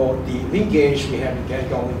 For the link gauge, we have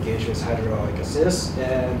mechanical link gauge with hydraulic assist,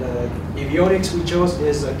 and avionics we chose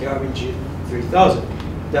is a Garmin G3000.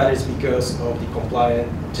 That is because of the compliant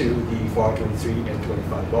to the FAR 23 and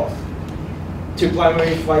 25 both. Two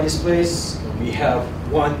primary flight displays, we have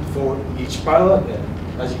one for each pilot,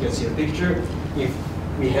 and as you can see in the picture, if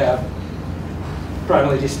we have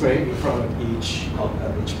primary display in front of each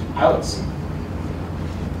pilot seat.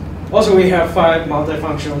 Also, we have 5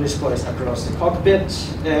 multifunctional displays across the cockpit,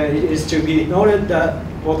 and it is to be noted that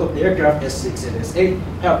both of the aircraft, S6 and S8,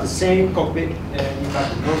 have the same cockpit and in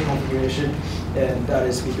fact the nose configuration, and that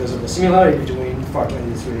is because of the similarity between FAR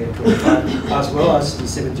 23 and 25, as well as the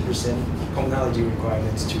 70% commonality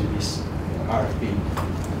requirements to this RFP.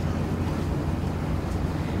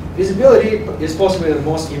 Visibility is possibly the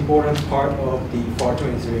most important part of the FAR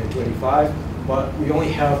 23 and 25, but we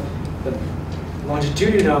only have the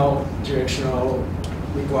longitudinal directional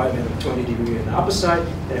requirement of 20 degrees on the upper side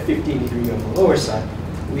and 15 degrees on the lower side.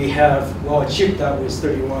 We have achieved that with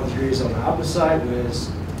 31 degrees on the upper side with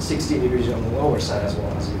 60 degrees on the lower side as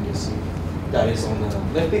well, as you can see. That is on the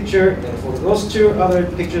left picture, and for those two other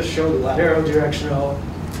pictures show the lateral directional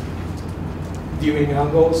viewing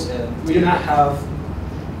angles, and we do not have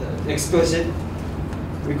explicit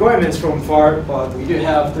requirements from FAR, but we do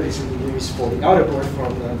have 33 degrees for the outer board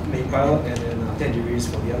from the main pilot and then 10 degrees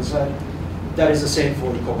for the other side. That is the same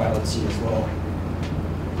for the co-pilot seat as well.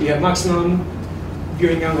 We have maximum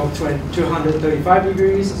viewing angle of 235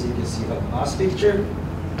 degrees, as you can see on the last picture.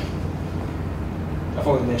 I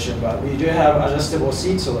forgot to mention, but we do have adjustable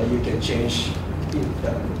seats so that you can change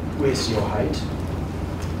with your height.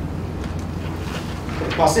 For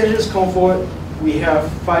the passengers' comfort, we have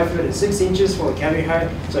 5 foot and 6 inches for the cabin height.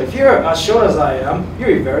 So if you're as short as I am,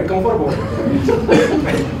 you're very comfortable with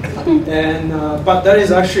it. And but that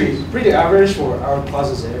is actually pretty average for our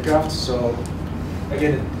classes aircraft. So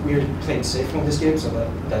again, we're playing safe on this game, so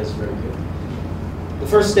that is very good. The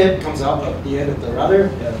first step comes out at the end of the rudder,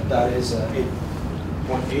 and that is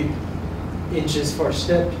 8.8 inches first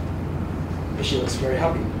step. And she looks very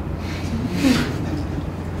happy.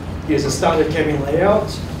 is a standard cabin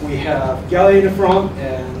layout. We have galley in the front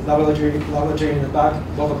and lavatory in the back.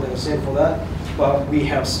 Both of them are same for that. But we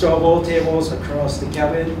have storable tables across the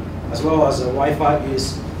cabin, as well as the Wi-Fi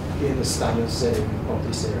is in the standard setting of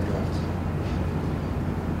this aircraft.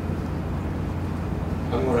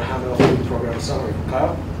 I'm going to hand off the program summary for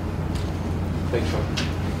Kyle. Thanks, Sean.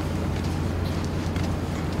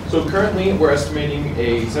 So currently, we're estimating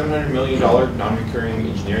a $700 million non-recurring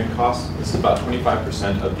engineering cost. This is about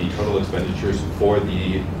 25% of the total expenditures for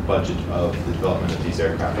the budget of the development of these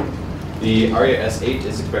aircraft. The Aria S8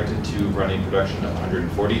 is expected to run a production of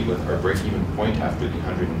 140 with our break-even point after the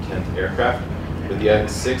 110th aircraft. With the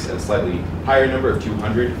X6 at a slightly higher number of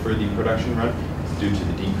 200 for the production run, it's due to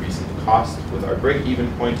the decrease in the cost, with our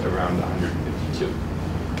break-even point around 152.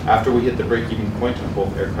 After we hit the break-even point on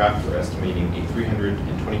both aircraft, we're estimating a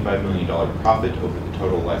 $325 million profit over the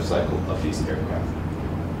total life cycle of these aircraft.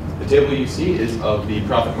 The table you see is of the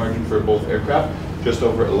profit margin for both aircraft, just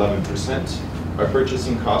over 11%. Our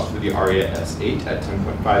purchasing cost for the Aria S8 at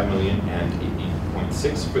 $10.5 million and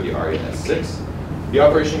 $8.6 for the Aria S6. The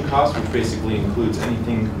operation cost, which basically includes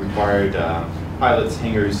anything required, pilots,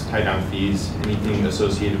 hangars, tie-down fees, anything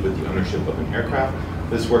associated with the ownership of an aircraft.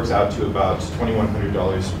 This works out to about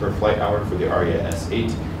 $2,100 per flight hour for the Aria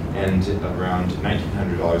S8 and around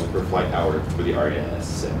 $1,900 per flight hour for the Aria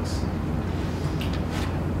S6.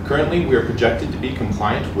 Currently, we are projected to be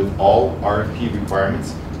compliant with all RFP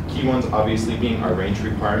requirements. Key ones obviously being our range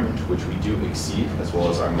requirement, which we do exceed, as well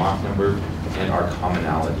as our Mach number and our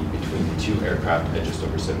commonality between the two aircraft at just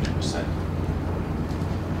over 70%.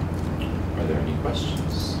 Are there any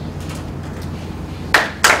questions?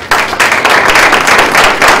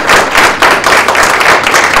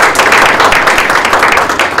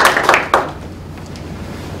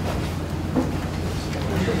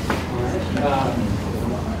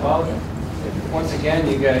 Well, once again,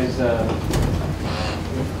 you guys,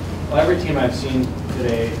 well, every team I've seen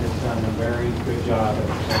today has done a very good job at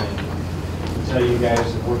presenting. So you guys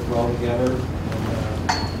have worked well together,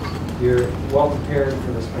 and you're well prepared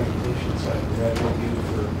for this presentation, so I congratulate you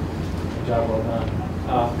for a job well done.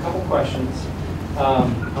 A couple questions.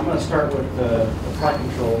 I'm going to start with the flight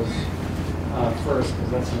controls first,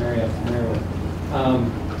 because that's an area I'm familiar with.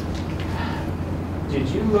 Did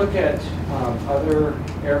you look at other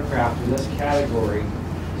aircraft in this category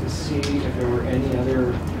to see if there were any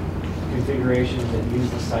other configurations that use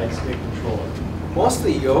the side stick controller?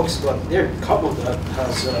 Mostly yokes, but there are a couple that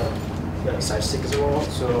has side stick as well,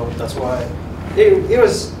 so that's why it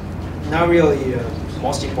was not really the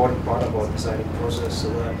most important part about the designing process. So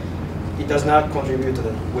it does not contribute to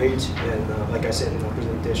the weight, and like I said in the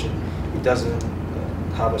presentation, it doesn't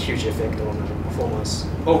have a huge effect on the performance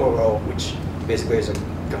overall, which basically is a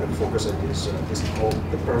kind of focus of this whole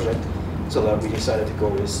the project. So that we decided to go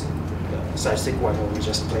with side stick one, and we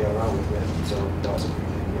just play around with it. So that was a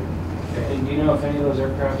pretty good idea. Okay. And do you know if any of those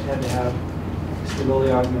aircraft had to have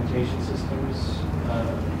stability augmentation systems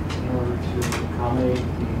in order to accommodate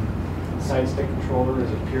the side stick controller? Is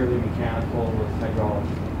it purely mechanical with hydraulic?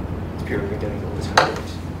 It's purely mechanical with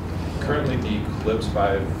hydraulics. Currently, the Eclipse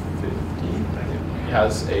 515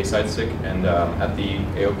 has a side stick, and at the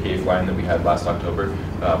AOPA flying that we had last October,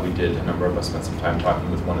 a number of us spent some time talking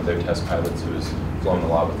with one of their test pilots who has flown a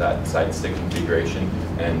lot with that side stick configuration,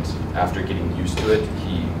 and after getting used to it,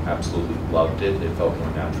 he absolutely loved it. It felt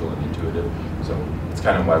more natural and intuitive, so it's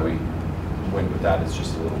kind of why we went with that. It's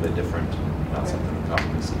just a little bit different, not something we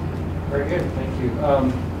commonly see. Very good, thank you.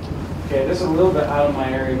 Okay, this is a little bit out of my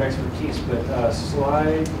area of expertise, but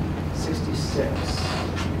slide 66.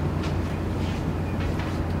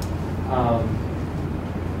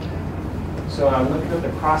 So I'm looking at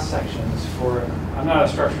the cross sections for, I'm not a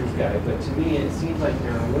structures guy, but to me it seems like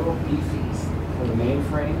they're a little beefy for the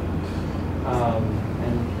mainframe.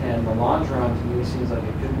 And the longeron to me seems like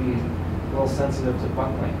it could be a little sensitive to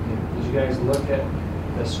buckling. Did you guys look at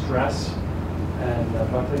the stress and the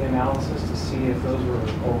buckling analysis to see if those were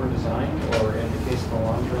over-designed, or in the case of the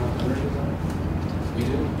longeron, under-designed? We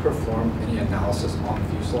didn't perform any analysis on the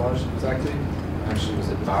fuselage exactly. Actually was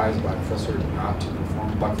advised by a professor not to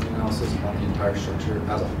perform buckling analysis on the entire structure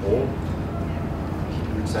as a whole.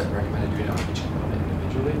 He recommended doing it on each component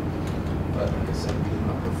individually, but like I said, we did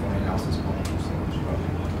not perform any analysis on the fuselage.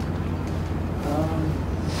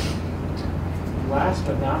 Last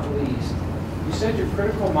but not least, you said your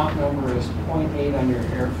critical Mach number is 0.8 on your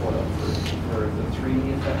airfoil for the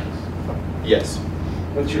 3D effects? Yes.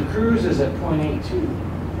 But your cruise is at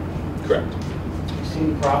 0.82. Correct. Do you see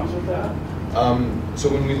any problems with that? So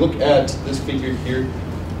when we look at this figure here,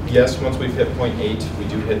 yes, once we've hit 0.8, we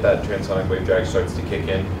do hit that transonic wave drag starts to kick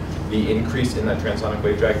in. the increase in that transonic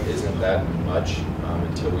wave drag isn't that much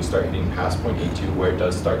until we start hitting past 0.82, where it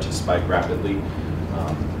does start to spike rapidly.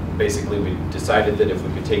 Basically, we decided that if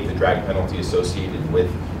we could take the drag penalty associated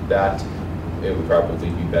with that, it would probably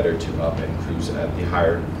be better to up and cruise at the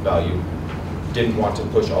higher value. Didn't want to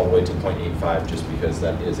push all the way to 0.85 just because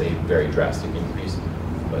that is a very drastic increase,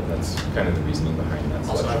 but that's kind of the reasoning behind that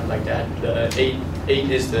Also, I selection. would like to add, the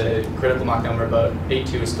 8 is the critical Mach number, but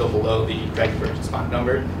 8.2 is still below the drag divergence Mach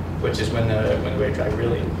number, which is when the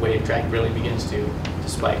wave drag really begins to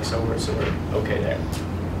spike. So we're okay there.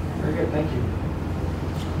 Very good, thank you.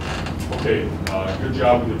 Okay, good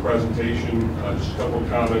job with your presentation. Just a couple of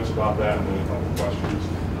comments about that and then a couple of questions.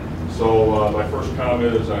 So my first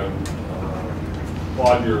comment is I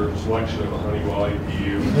applaud your selection of a Honeywell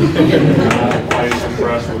APU. I'm quite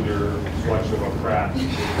impressed with your selection of a Pratt.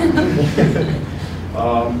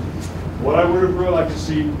 What I would have really liked to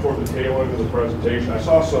see toward the tail end of the presentation, I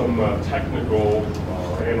saw some technical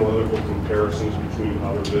analytical comparisons between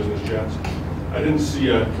other business jets. I didn't see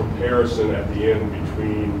a comparison at the end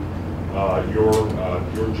between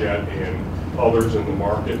your jet and others in the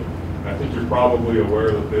market. I think you're probably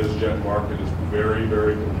aware the biz jet market is very,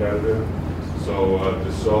 very competitive. So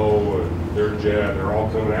Dassault and their jet, they're all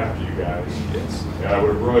coming after you guys. Yes. And I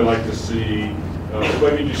would really like to see,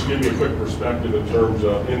 maybe just give me a quick perspective in terms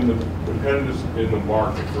of in the competitors in the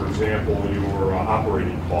market, for example, your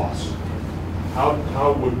operating costs.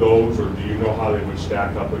 How would those, or do you know how they would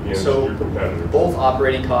stack up against your competitors? Both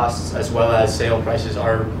operating costs as well as sale prices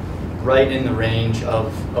are right in the range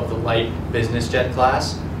of the light business jet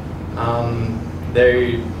class.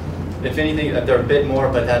 If anything, they're a bit more,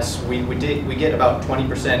 but that's we get about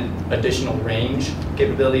 20% additional range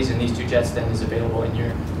capabilities in these two jets than is available in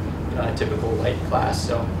your typical light class.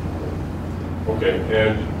 So. Okay,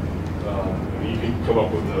 and you can come up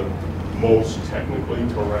with the most technically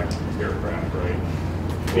correct aircraft, right?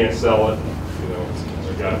 You can't sell it, you know.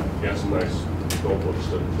 You got some nice notebooks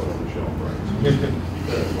to put on the shelf, right? Keep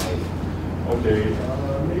that in mind. Okay,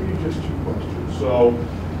 maybe just two questions. So,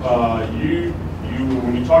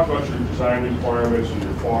 when you talk about your design requirements and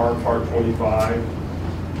your FAR, Part 25,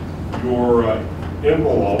 your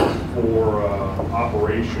envelope for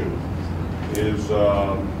operation is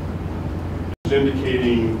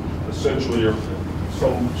indicating essentially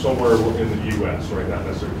somewhere in the U.S., right? Not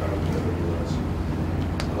necessarily continental U.S.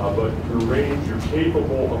 But your range, you're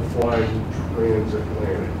capable of flying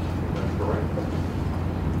transatlantic. Is that correct?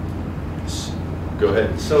 Go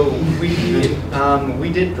ahead. So we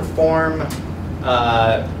did perform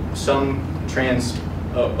some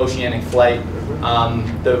trans-oceanic flight.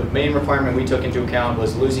 The main requirement we took into account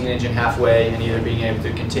was losing an engine halfway and either being able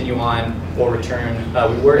to continue on or return.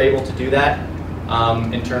 We were able to do that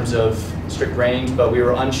in terms of strict range, but we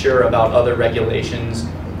were unsure about other regulations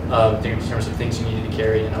in terms of things you needed to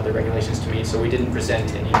carry and other regulations to meet, so we didn't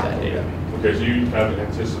present any of that data. Okay, so you haven't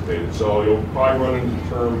anticipated. So you'll probably run into the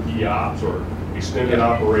term EOPS, or extended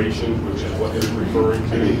operations, which is what you're referring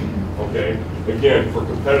to. Okay, again, for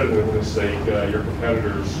competitiveness sake, your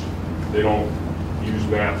competitors, they don't use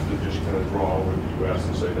maps to just kind of draw over the U.S.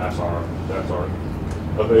 and say that's our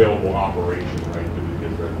available operation, right?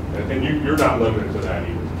 And you're not limited to that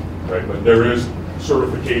either, right? But there is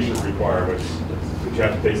certification requirements that you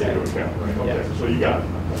have to take into account, right? Okay, yeah. So you got it.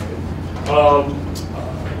 Okay.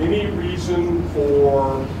 Any reason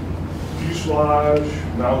for fuselage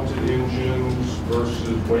mounted engines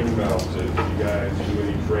versus wing mounted? Do you guys do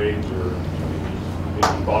any trades or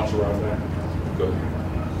any thoughts around that? Go ahead.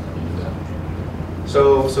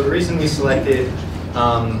 So the reason we selected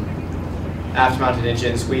aft-mounted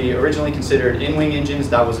engines, we originally considered in-wing engines.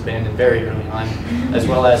 That was abandoned very early on, as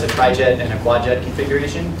well as a tri-jet and a quad-jet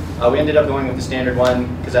configuration. We ended up going with the standard one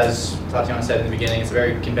because, as Tatiana said in the beginning, it's a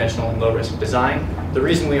very conventional and low-risk design. The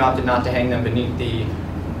reason we opted not to hang them beneath the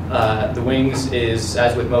wings is,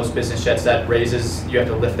 as with most business jets, that raises, you have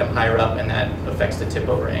to lift them higher up, and that affects the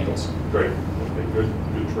tip-over angles. Great. Okay, good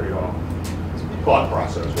trade-off. Thought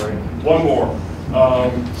process, right? One more.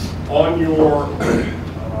 On your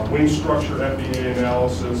wing structure FEA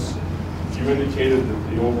analysis, you indicated that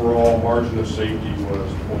the overall margin of safety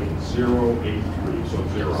was 0.083, so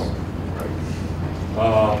 0, right?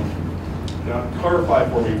 Now, clarify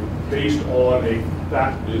for me, based on a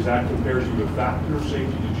fact, is that compared to the factor of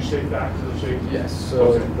safety? Did you say factor of safety? Yes,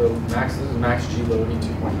 so the max is max G loading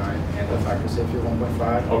 2.9 and the factor of safety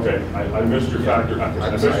 1.5. Okay, I missed your factor. I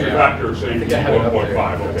missed your factor of safety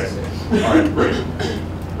 1.5. Okay. All right, great.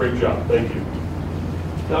 Great job. Thank you.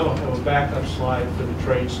 Now I'll have a backup slide for the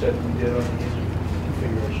trade step we did on the engine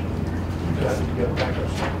configuration. You got a backup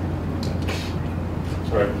slide.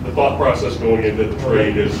 Right. The thought process going into the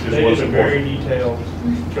trade is They what's did a very important. detailed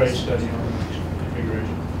trade study on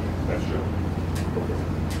configuration. That's true.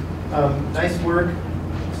 Nice work,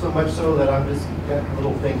 so much so that I'm just got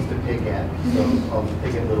little things to pick at, so I'll just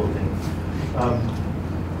pick at little things.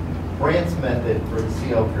 Brandt's method for the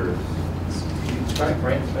CL curves. Can you describe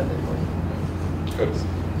Brandt's method for me?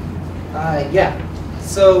 Yeah.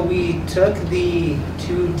 So we took the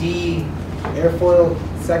 2D airfoil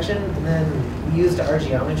section and then we used our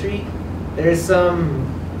geometry. There's some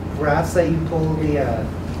graphs that you pull the,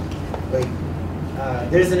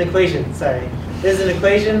 there's an equation, sorry. There's an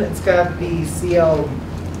equation, it's got the CL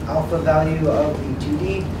alpha value of the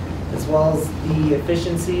 2D as well as the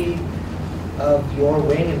efficiency of your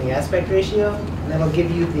wing and the aspect ratio, and that'll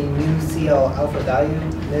give you the new CL alpha value.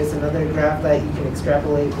 There's another graph that you can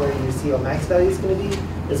extrapolate where your CL max value is going to be,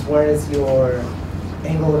 as well as your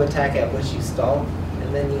angle of attack at which you stall,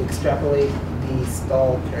 and then you extrapolate the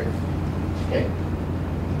stall curve. Okay.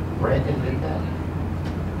 Brandt invented that?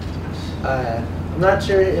 I'm not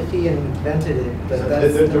sure if he invented it, but So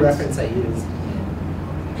that's the the reference I used.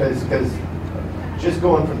 Because just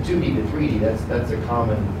going from 2D to 3D, that's a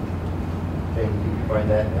common thing. You can find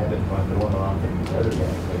that and having fun going on in other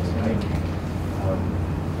things, right?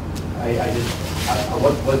 I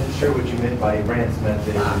wasn't sure what you meant by Brandt's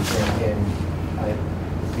method, and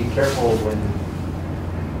be careful when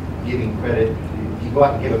giving credit. If you go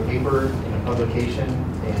out and give a paper in a publication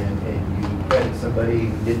and you credit somebody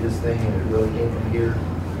who did this thing and it really came from here,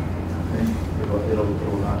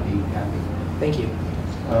 it'll not be happy. Thank you.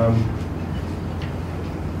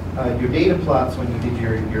 Your data plots when you did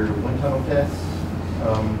your wind tunnel tests,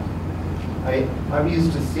 I'm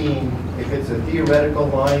used to seeing if it's a theoretical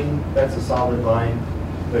line, that's a solid line.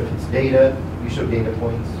 But if it's data, you show data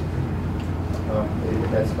points.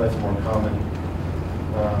 That's much more common.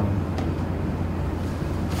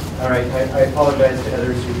 All right, I apologize to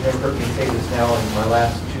others who've never heard me say this now in my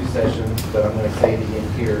last 2 sessions, but I'm going to say it again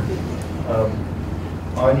here.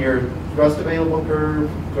 On your thrust available curve,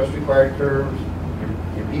 thrust required curves,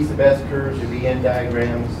 your piece of S curves, your VN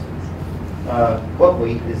diagrams, what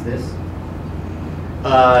weight is this?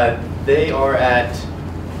 They are at,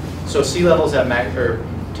 so sea levels at Mach, or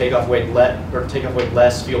takeoff weight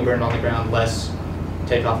less, fuel burned on the ground, less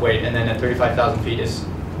takeoff weight, and then at 35,000 feet is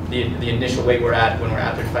the initial weight we're at when we're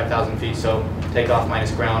at 35,000 feet, so takeoff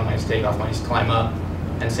minus ground minus takeoff minus climb up,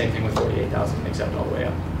 and same thing with 48,000, except all the way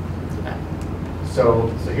up. So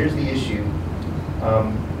here's the issue.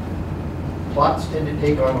 Plots tend to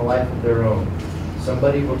take on a life of their own.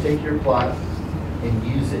 Somebody will take your plot and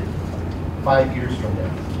use it 5 years from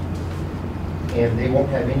now. And they won't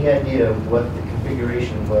have any idea what the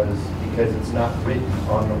configuration was because it's not written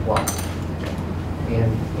on the plot.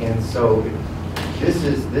 And so this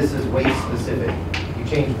is weight specific. You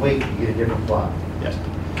change weight, you get a different plot. Yes.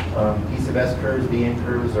 Piece of S curves, VN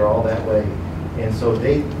curves are all that way. And so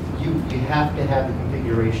you have to have the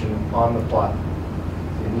configuration on the plot.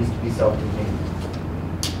 It needs to be self-contained.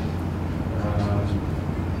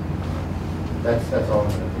 That's all I'm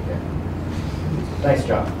going to pick at. Nice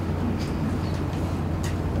job.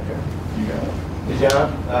 Okay. You got it. Good job.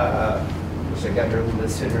 Wish I got here a little bit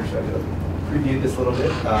sooner so I could have reviewed this a little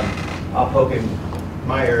bit. I'll poke in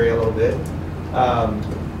my area a little bit.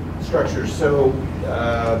 Structures. So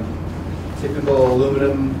typical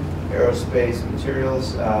aluminum aerospace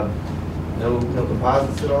materials. No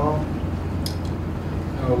composites at all.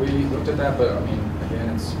 No, we looked at that, but I mean, again,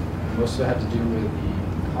 it's most of it had to do with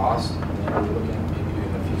the cost. And then we're looking at maybe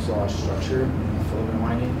doing a fuselage structure and the filament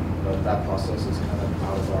winding, but that process is kind of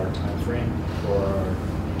out of our time frame for our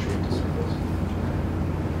entry into service.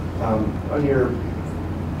 On your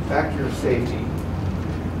factor of safety,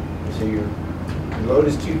 so your load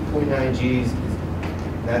is 2.9 Gs.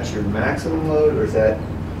 That's your maximum load, or is that?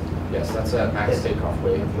 Yes, that's at max takeoff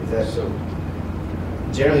weight. So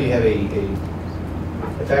generally, you have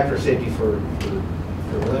a factor of safety for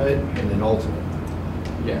limit and then ultimate.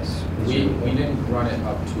 Yes, we didn't run it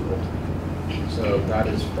up to ultimate. So that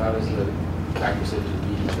is the factor of safety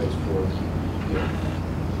we chose for.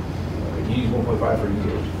 You use 1.5 for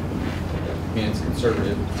users. I mean, it's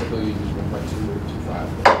conservative. Typically, we use 1.2 or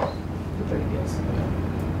 2.5. Yes.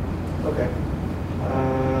 Okay.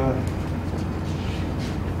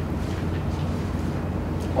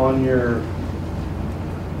 On your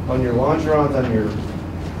longerons on your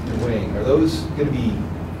wing, are those going to be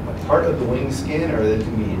a part of the wing skin, or are they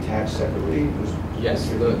going to be attached separately? Yes,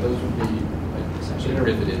 those would be like essentially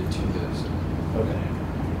riveted to those. Okay.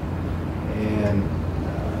 And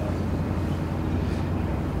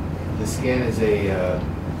the skin is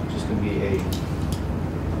just going to be a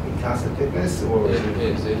constant thickness, or? It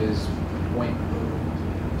is 0.625.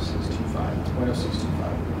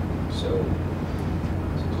 So,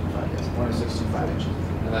 625, yes, 0.625 inches.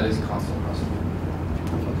 And that is constant pressure.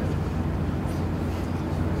 Okay.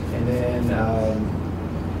 And then,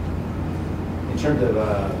 in terms of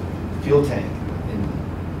fuel tank in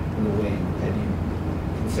the wing, have you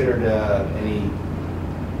considered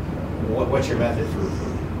what's your method for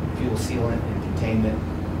fuel sealant and containment?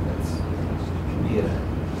 That can be a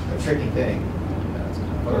tricky thing.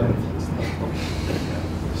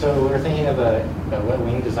 So we're thinking of a wet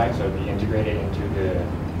wing design, so it'll be integrated into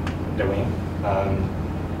the wing.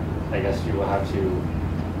 I guess you will have to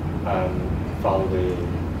follow the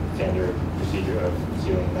standard procedure of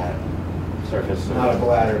sealing that surface. Not a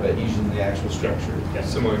bladder, but using the actual structure. Yeah,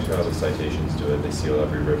 similar to how the citations do it. They seal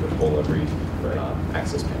every rivet hole, every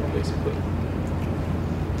access panel, basically.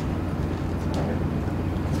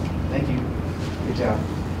 Thank you. Good job.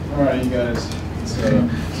 All right, you guys. It's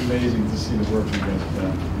amazing to see the work you guys have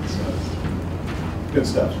done. It's good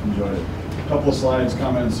stuff. Enjoyed it. A couple of slides,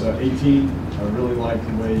 comments. 18. I really like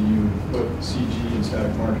the way you put CG and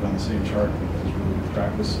static margin on the same chart. I think that was really good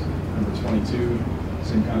practice. Number 22,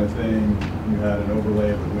 same kind of thing. You had an overlay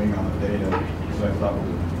of the wing on the data, which I thought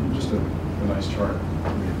was just a nice chart. We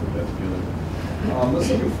put that together. Let's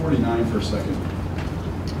look at 49 for a second.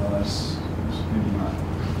 Maybe not.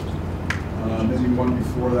 Maybe one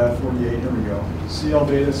before that, 48, here we go. CL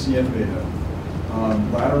beta, CN beta.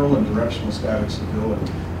 Lateral and directional static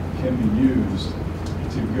stability can be used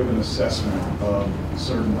to give an assessment of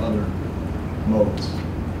certain other modes.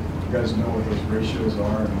 You guys know what those ratios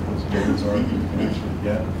are and what those modes are that you can actually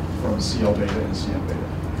get from CL beta and CN beta.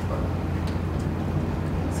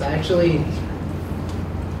 So I actually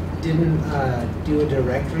didn't do a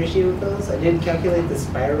direct ratio with those. I did calculate the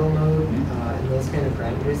spiral mode and those kind of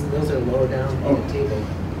parameters, and those are lower down in the table.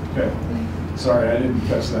 Okay. Sorry, I didn't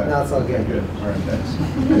catch that. No, it's all good. Okay, good. All right, thanks.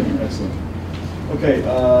 Excellent. Okay,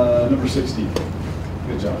 number 60.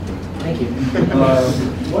 Good job. Thank you.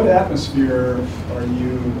 What atmosphere are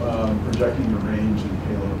you projecting the range and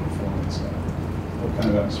payload performance at? What kind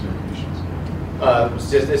of atmosphere conditions?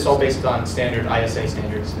 It's all based on standard ISA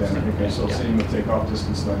standards. Standard. Okay, so yeah. same with takeoff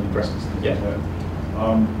distance, landing distance. Yeah.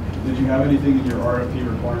 Did you have anything in your RFP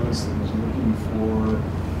requirements that was looking for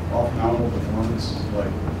off-nominal performance,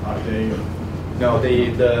 like hot day or? No,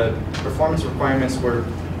 the performance requirements were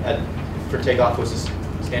for takeoff was a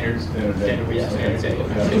standard weight, Okay. standard day,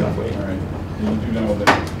 Okay. takeoff weight. All right. And you do know that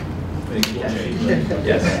things will change, right?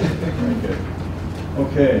 Yes. Very good.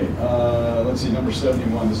 Okay, let's see, number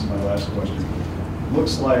 71, this is my last question.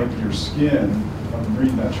 Looks like your skin, if I'm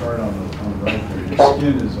reading that chart on the right there, your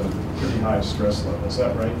skin is a pretty high stress level, is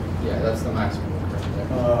that right? Yeah, that's the maximum.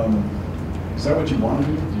 Is that what you want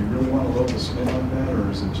to do? Do you really want to load the skin like that, or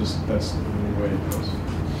is it just, that's the way it goes?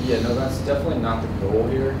 Yeah, no, that's definitely not the goal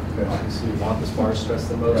here. Okay. Obviously, we want the spar stress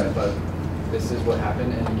the most, Right. but this is what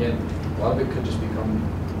happened. And again, a lot of it could just be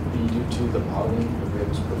due to the modeling the way it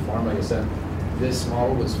was performed. Like I said, this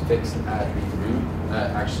model was fixed at the root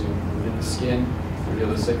that actually included the skin.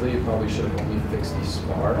 Realistically, it probably should have only fixed the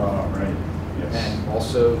spar. Right. Yes. And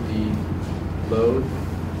also the load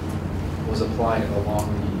was applied along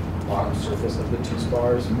the bottom surface of the two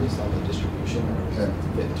spars based on the distribution and it was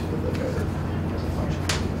fit to the better as a function.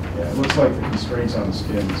 Yeah, it looks like the constraints on the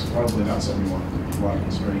skin is probably not something you want to do. You want to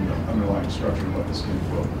constrain the underlying structure and let the skin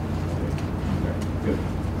float. Okay, good.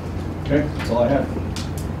 Okay, that's all I had.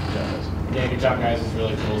 Yeah, good job, guys. It's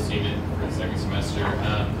really cool seeing it for the second semester.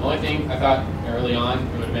 The only thing I thought early on, it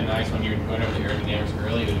would have been nice when you were going over the aerodynamics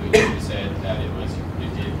early, it would have been said that it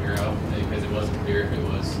did Aero, because it wasn't clear if it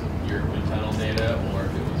was your wind tunnel data or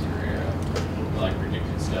if it was your Aero, like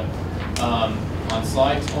predicted stuff. On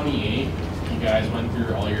slide 28, you guys went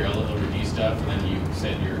through all your LRD stuff, and then you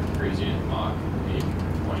said you're cruising at Mach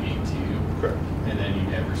 8.82. Correct. And then you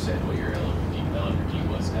never said what your LRD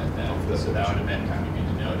was at that. So that would have been kind of good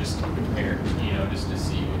to know, just to compare, just to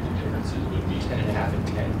see what the differences would be. 10.5 and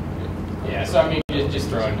 10. Yeah, so I mean, just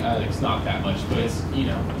throwing, it's not that much, but it's,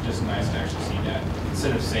 just nice to actually see that.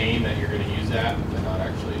 Instead of saying that you're going to use that, but not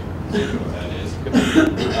actually saying what that is.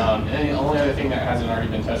 And the only other thing that hasn't already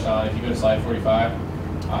been touched on, if you go to slide 45,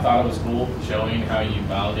 I thought it was cool showing how you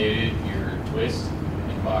validated your twist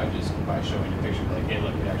and by showing a picture, like, hey,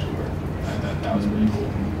 look, it actually worked. And that was really cool.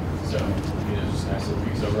 So, it was just a nice little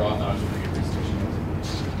piece overall. I thought it was a really good presentation.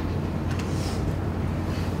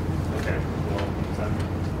 Okay, well,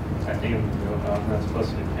 I think I'm not supposed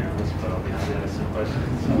to be panelists, but I'll be happy to ask some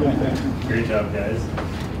questions. Great job, guys.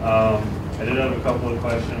 I did have a couple of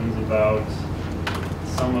questions about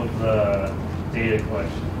some of the data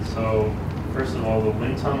questions. So first of all, the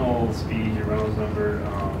wind tunnel speed, your Reynolds number,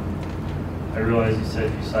 I realize you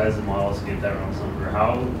said you sized the model to get that Reynolds number.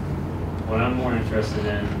 What I'm more interested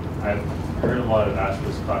in, I've heard a lot of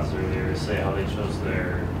Astronautics classes earlier say how they chose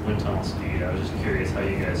their wind tunnel speed. I was just curious how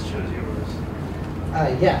you guys chose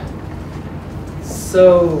yours. Yeah.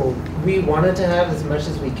 So we wanted to have as much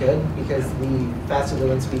as we could because the faster the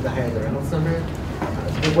wind speed, the higher the Reynolds number.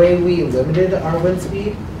 The way we limited our wind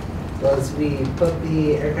speed was we put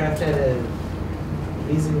the aircraft at a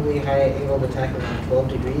reasonably high angle of attack around 12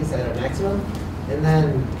 degrees at our maximum, and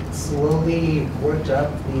then slowly worked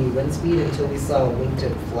up the wind speed until we saw a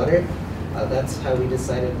wingtip flutter. That's how we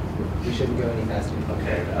decided we shouldn't go any faster.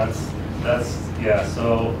 Okay, yeah,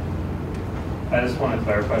 so I just want to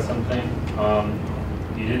clarify something.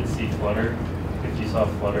 You didn't see flutter. If you saw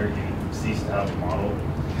flutter, you ceased to have a model.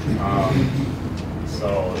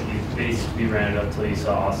 So you basically ran it up until you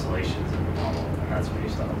saw oscillations in the model, and that's when you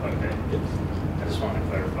stopped. Okay. I just want to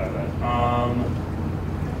clarify that.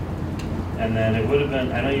 And then it would have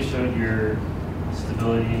been, I know you showed your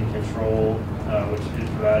stability and control, which you did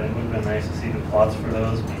for that. It would have been nice to see the plots for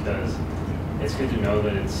those because it's good to know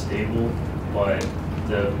that it's stable, but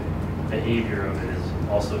the behavior of it is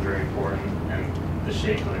also very important, and the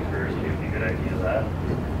shape of the curves would give you a good idea of that.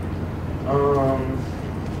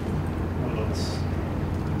 What else?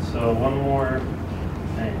 So one more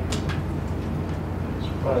thing.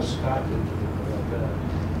 Surprised Scott didn't do it like that.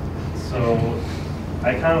 So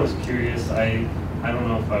I kind of was curious. I don't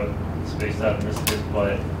know if I spaced out and missed this,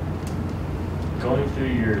 but going through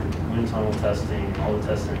your wind tunnel testing, all the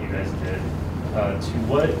testing that you guys did, to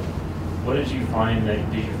what did you find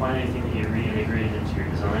did you find anything that you reintegrated into your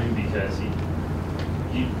design? Because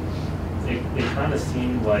it kind of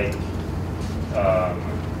seemed like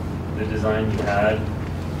the design you had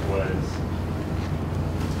was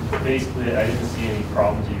basically, I didn't see any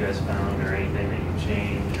problems you guys found or anything that you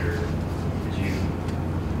changed, or did you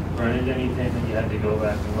run into anything that you had to go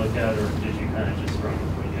back and look at, or did you kind of just run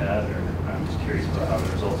with what you had? Or I'm just curious about how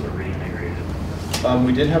the results are reintegrated.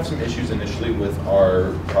 We did have some issues initially with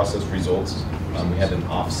our process results. We had an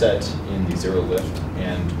offset in the zero lift,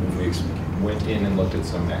 and when we went in and looked at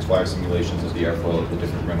some X-flyer simulations of the airfoil at the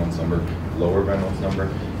different Reynolds number, lower Reynolds number,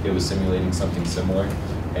 it was simulating something similar.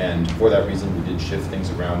 And for that reason, we did shift things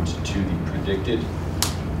around to the predicted,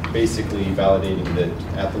 basically validating that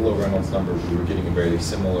at the low Reynolds number, we were getting a very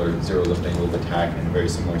similar zero lift angle of attack and a very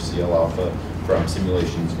similar CL alpha from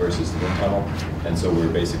simulations versus the wind tunnel. And so we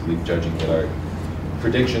were basically judging that our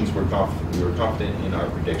predictions were we were confident in our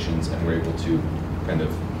predictions, and we're able to kind of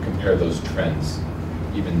compare those trends,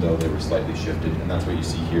 even though they were slightly shifted. And that's what you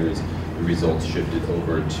see here is the results shifted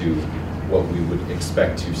over to what we would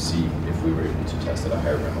expect to see if we were able to test at a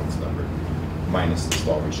higher Reynolds number, minus the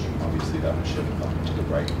stall regime. Obviously, that would shift up to the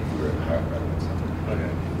right if we were at a higher Reynolds number.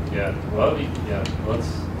 Okay. Yeah. Well,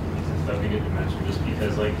 that'd be good to mention, just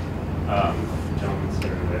because, like, the gentleman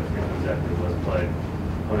said, I forget exactly what, but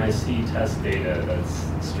when I see test data that's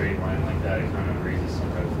straight line like that, it kind of raises some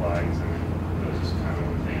red flags, and it was just kind of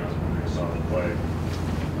one thing I was wondering about. But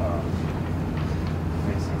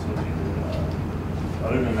makes sense what you did.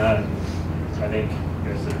 Other than that, I think you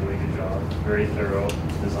guys did a really good job. Very thorough,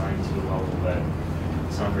 designed to a level that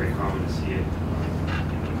it's not very common to see it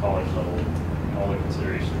in the college level. All the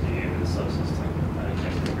considerations you gave to the subsystem, I think you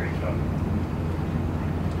guys did a great job.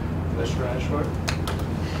 Mr. Ashworth?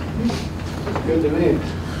 It's good to me.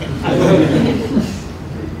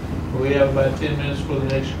 We have about 10 minutes for the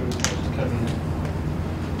next group to come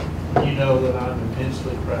in. You know that I'm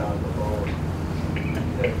immensely proud of all of you.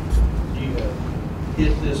 That you have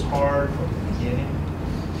hit this hard from the beginning.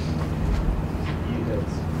 You have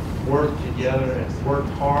worked together and worked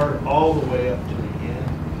hard all the way up to the end.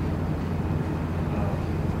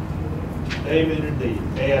 They've entered the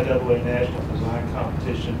AIAA National Design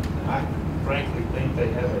Competition. I frankly think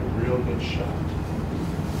they have a real good shot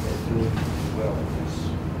at doing well at this.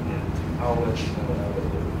 And I'll let you know how they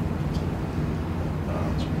do.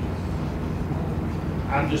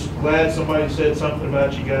 I'm just glad somebody said something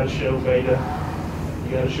about you got to show beta.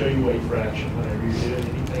 You got to show your weight fraction whenever you're doing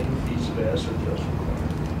anything with piece of S or just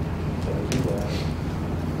required. So do that.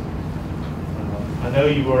 I know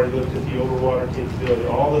you've already looked at the overwater capability.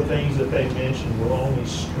 All the things that they mentioned will only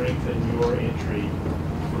strengthen your entry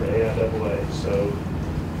for AIAA. So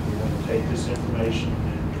we're going to take this information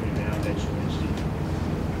and between now and next Wednesday,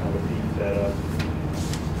 I'll beef that up.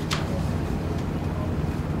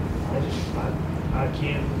 I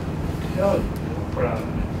can't tell you how proud I am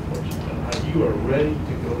of what you've done. You are ready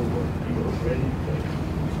to go to work. You are ready to go.